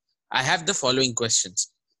structure. I have the following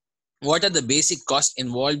questions. What are the basic costs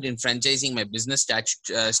involved in franchising my business,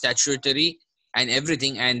 statutory and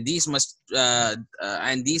everything? And these much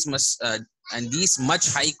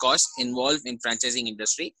high costs involved in franchising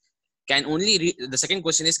industry. The second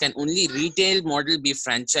question is, can only retail model be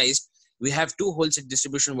franchised? We have two wholesale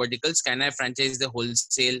distribution verticals. Can I franchise the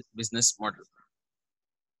wholesale business model?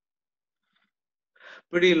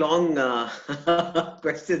 Pretty long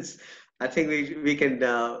questions. I think we can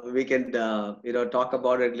talk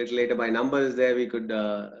about it a little later. My number is there. You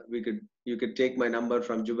could take my number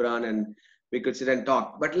from Jubran, and we could sit and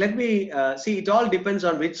talk. But let me see. It all depends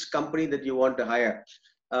on which company that you want to hire.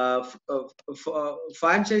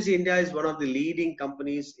 Franchise India is one of the leading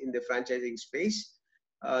companies in the franchising space.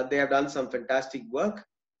 They have done some fantastic work,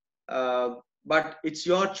 but it's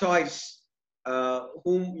your choice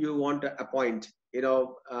whom you want to appoint.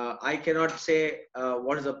 I cannot say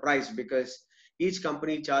what is the price, because each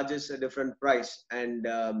company charges a different price, and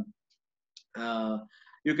uh,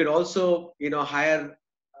 you could also hire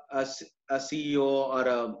a CEO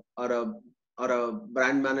or a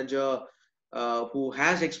brand manager who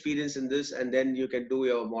has experience in this, and then you can do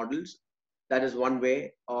your models. That is one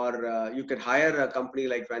way. Or you could hire a company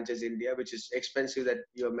like Franchise India, which is expensive, that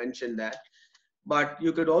you have mentioned that. But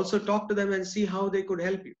you could also talk to them and see how they could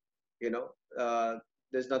help you.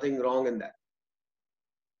 There's nothing wrong in that.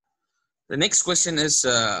 The next question is,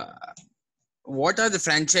 what are the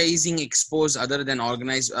franchising expos other than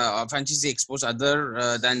organized franchisee expos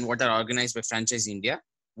other than what are organized by Franchise India?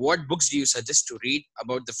 What books do you suggest to read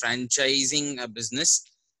about the franchising business?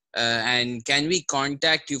 And can we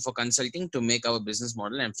contact you for consulting to make our business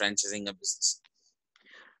model and franchising a business?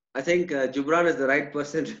 I think Jubran is the right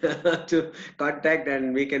person to contact,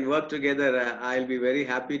 and we can work together. I'll be very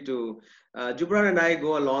happy to. Jubran and I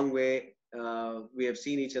go a long way. We have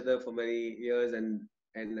seen each other for many years, and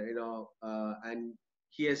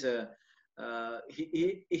he has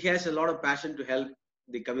he has a lot of passion to help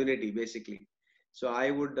the community, basically. So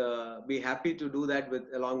I would be happy to do that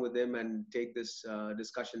along with him and take this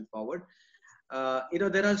discussion forward.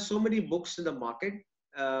 There are so many books in the market.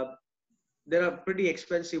 There are pretty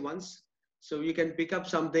expensive ones. So you can pick up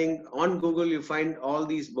something on Google. You find all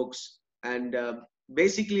these books. And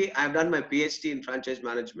basically, I've done my PhD in franchise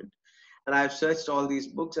management. And I've searched all these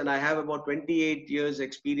books. And I have about 28 years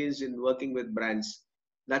experience in working with brands.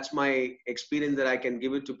 That's my experience that I can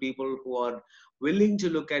give it to people who are willing to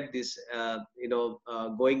look at this,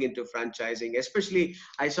 going into franchising. Especially,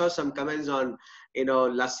 I saw some comments on,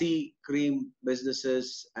 lassi cream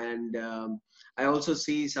businesses, and I also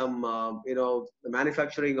see some,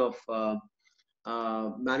 manufacturing of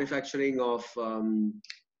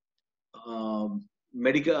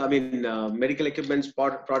medical equipments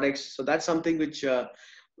products. So that's something which are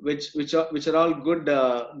all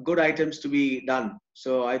good items to be done.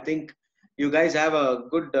 So I think you guys have a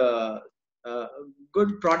good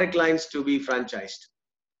product lines to be franchised.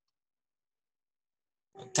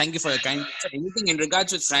 Thank you for your kind. Sir, anything in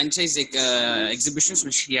regards with franchise exhibitions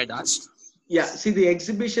which he had asked? Yeah, see the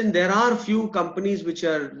exhibition. There are few companies which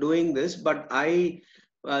are doing this, but the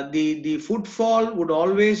footfall would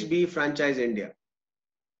always be franchise India.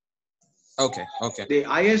 Okay, okay. The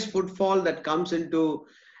highest footfall that comes into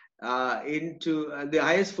the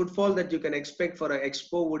highest footfall that you can expect for an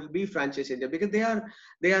expo would be franchise India, because they are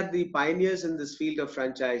the pioneers in this field of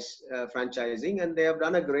franchising, and they have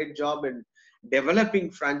done a great job in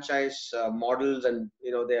developing franchise models, and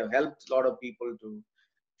they have helped a lot of people to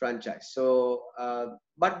franchise. So,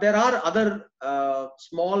 but there are other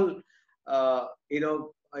small,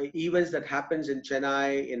 events that happens in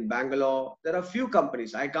Chennai, in Bangalore. There are few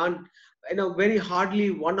companies. I can't, very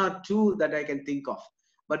hardly one or two that I can think of.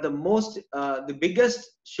 But the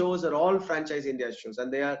biggest shows are all franchise India shows,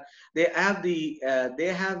 and they have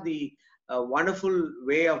the wonderful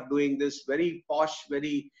way of doing this, very posh,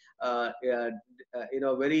 very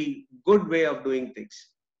very good way of doing things.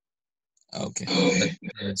 Okay,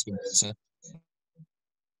 that's good, sir.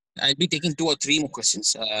 I'll be taking 2 or 3 more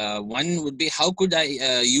questions. One would be, how could I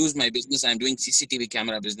use my business? I'm doing CCTV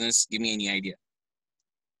camera business. Give me any idea.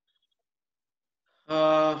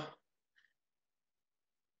 Uh,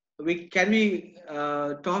 we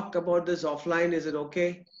talk about this offline? Is it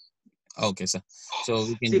okay? Okay, sir. So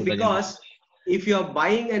we can See, do that in. because if you're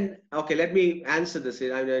buying and okay, let me answer this.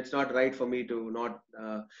 I mean, it's not right for me to not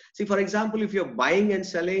see. For example, if you're buying and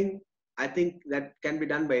selling, I think that can be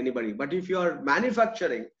done by anybody. But if you're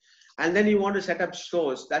manufacturing and then you want to set up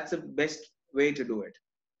stores, that's the best way to do it.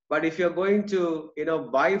 But if you're going to,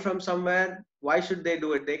 buy from somewhere, why should they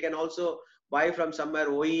do it? They can also buy from somewhere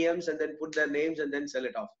OEMs and then put their names and then sell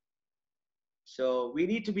it off. So we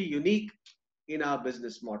need to be unique in our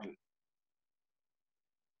business model.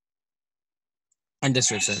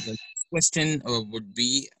 Understood, sir. The next question would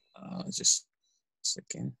be, just a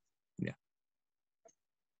second. Yeah.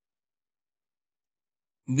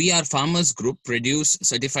 We are farmers group, produce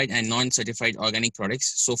certified and non-certified organic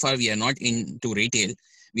products. So far, we are not into retail.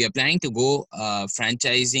 We are planning to go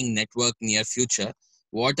franchising network near future.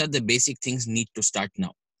 What are the basic things need to start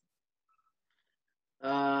now?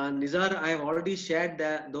 Nizar, I have already shared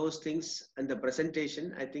those things in the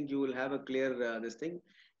presentation. I think you will have a clear this thing.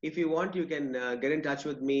 If you want, you can get in touch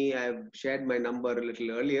with me. I've shared my number a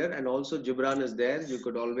little earlier, and also Gibran is there. You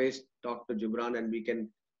could always talk to Gibran, and we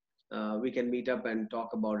can meet up and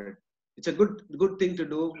talk about it. It's a good thing to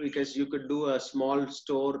do, because you could do a small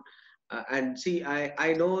store. And see,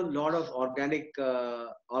 I know a lot of organic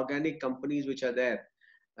companies which are there.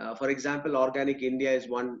 For example, Organic India is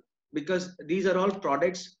one, because these are all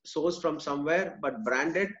products sourced from somewhere but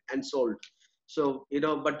branded and sold. So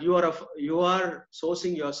but you are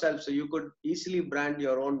sourcing yourself, so you could easily brand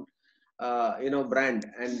your own brand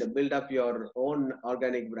and build up your own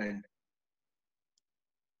organic brand.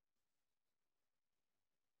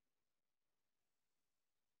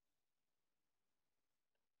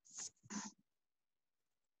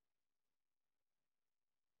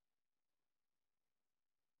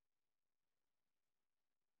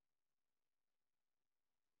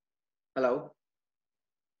 Hello.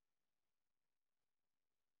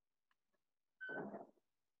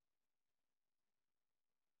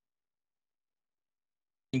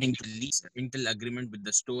 Into lease rental agreement with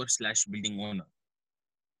the store/building owner.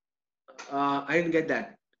 I didn't get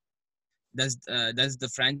that. Does the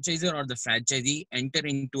franchisor or the franchisee enter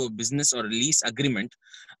into a business or lease agreement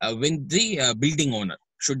with the building owner?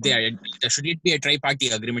 Should it be a tri-party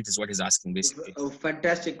agreement? Is what he's asking basically. Oh,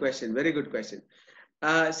 fantastic question. Very good question.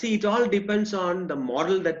 See, it all depends on the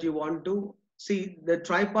model that you want to see. The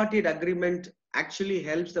tripartite agreement actually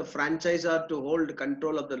helps the franchisor to hold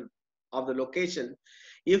control of the location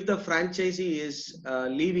if the franchisee is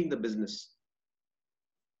leaving the business.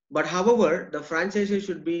 But however, the franchisee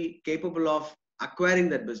should be capable of acquiring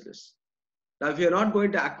that business. Now, if you're not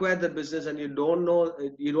going to acquire the business and you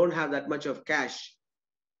don't have that much of cash,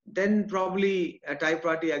 then probably a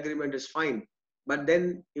tripartite agreement is fine. But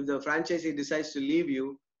then if the franchisee decides to leave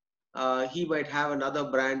you, he might have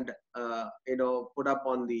another brand, put up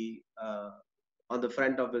on the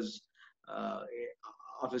front uh,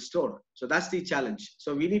 of his store. So that's the challenge.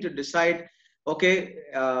 So we need to decide. Okay,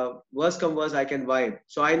 worst come worst, I can buy it.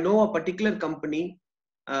 So I know a particular company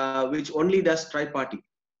which only does tri-party,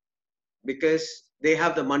 because they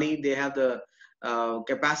have the money, they have the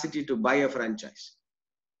capacity to buy a franchise.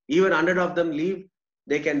 Even 100 of them leave,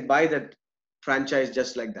 they can buy that franchise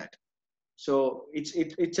just like that. So it's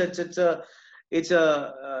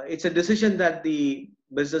a decision that the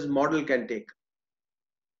business model can take.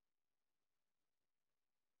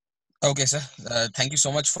 Okay, sir. Thank you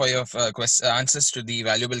so much for your answers to the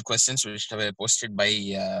valuable questions which were posted by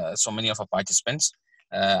so many of our participants.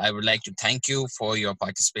 I would like to thank you for your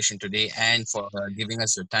participation today and for giving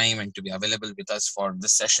us your time and to be available with us for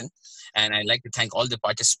this session. And I'd like to thank all the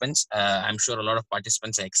participants. I'm sure a lot of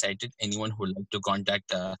participants are excited. Anyone who would like to contact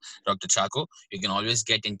Dr. Chacko, you can always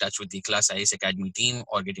get in touch with the IKLAS IS Academy team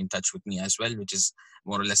or get in touch with me as well, which is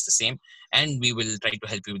more or less the same, and we will try to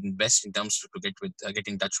help you in best in terms to get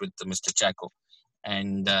in touch with Mr. Chacko.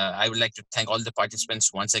 And I would like to thank all the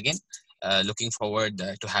participants once again. Looking forward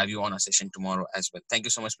to have you on our session tomorrow as well. Thank you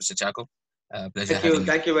so much, Mr. Chacko. Pleasure having you.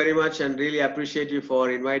 Thank you very much, and really appreciate you for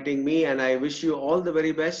inviting me. And I wish you all the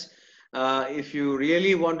very best. If you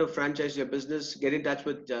really want to franchise your business, get in touch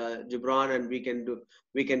with Gibran, and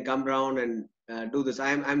we can come down and do this.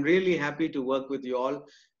 I'm really happy to work with you all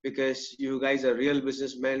because you guys are real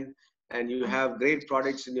businessmen and you have great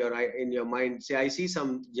products in your mind. See, I see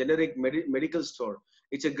some generic medical store.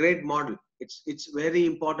 It's a great model. It's very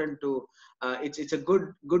important to. It's a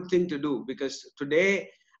good thing to do because today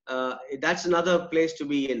that's another place to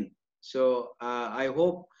be in. So I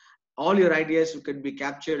hope all your ideas could be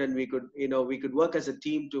captured and we could work as a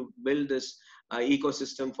team to build this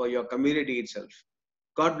ecosystem for your community itself.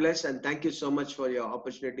 God bless, and thank you so much for your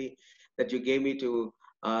opportunity that you gave me to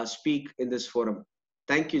speak in this forum.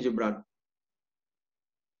 Thank you, Gibran.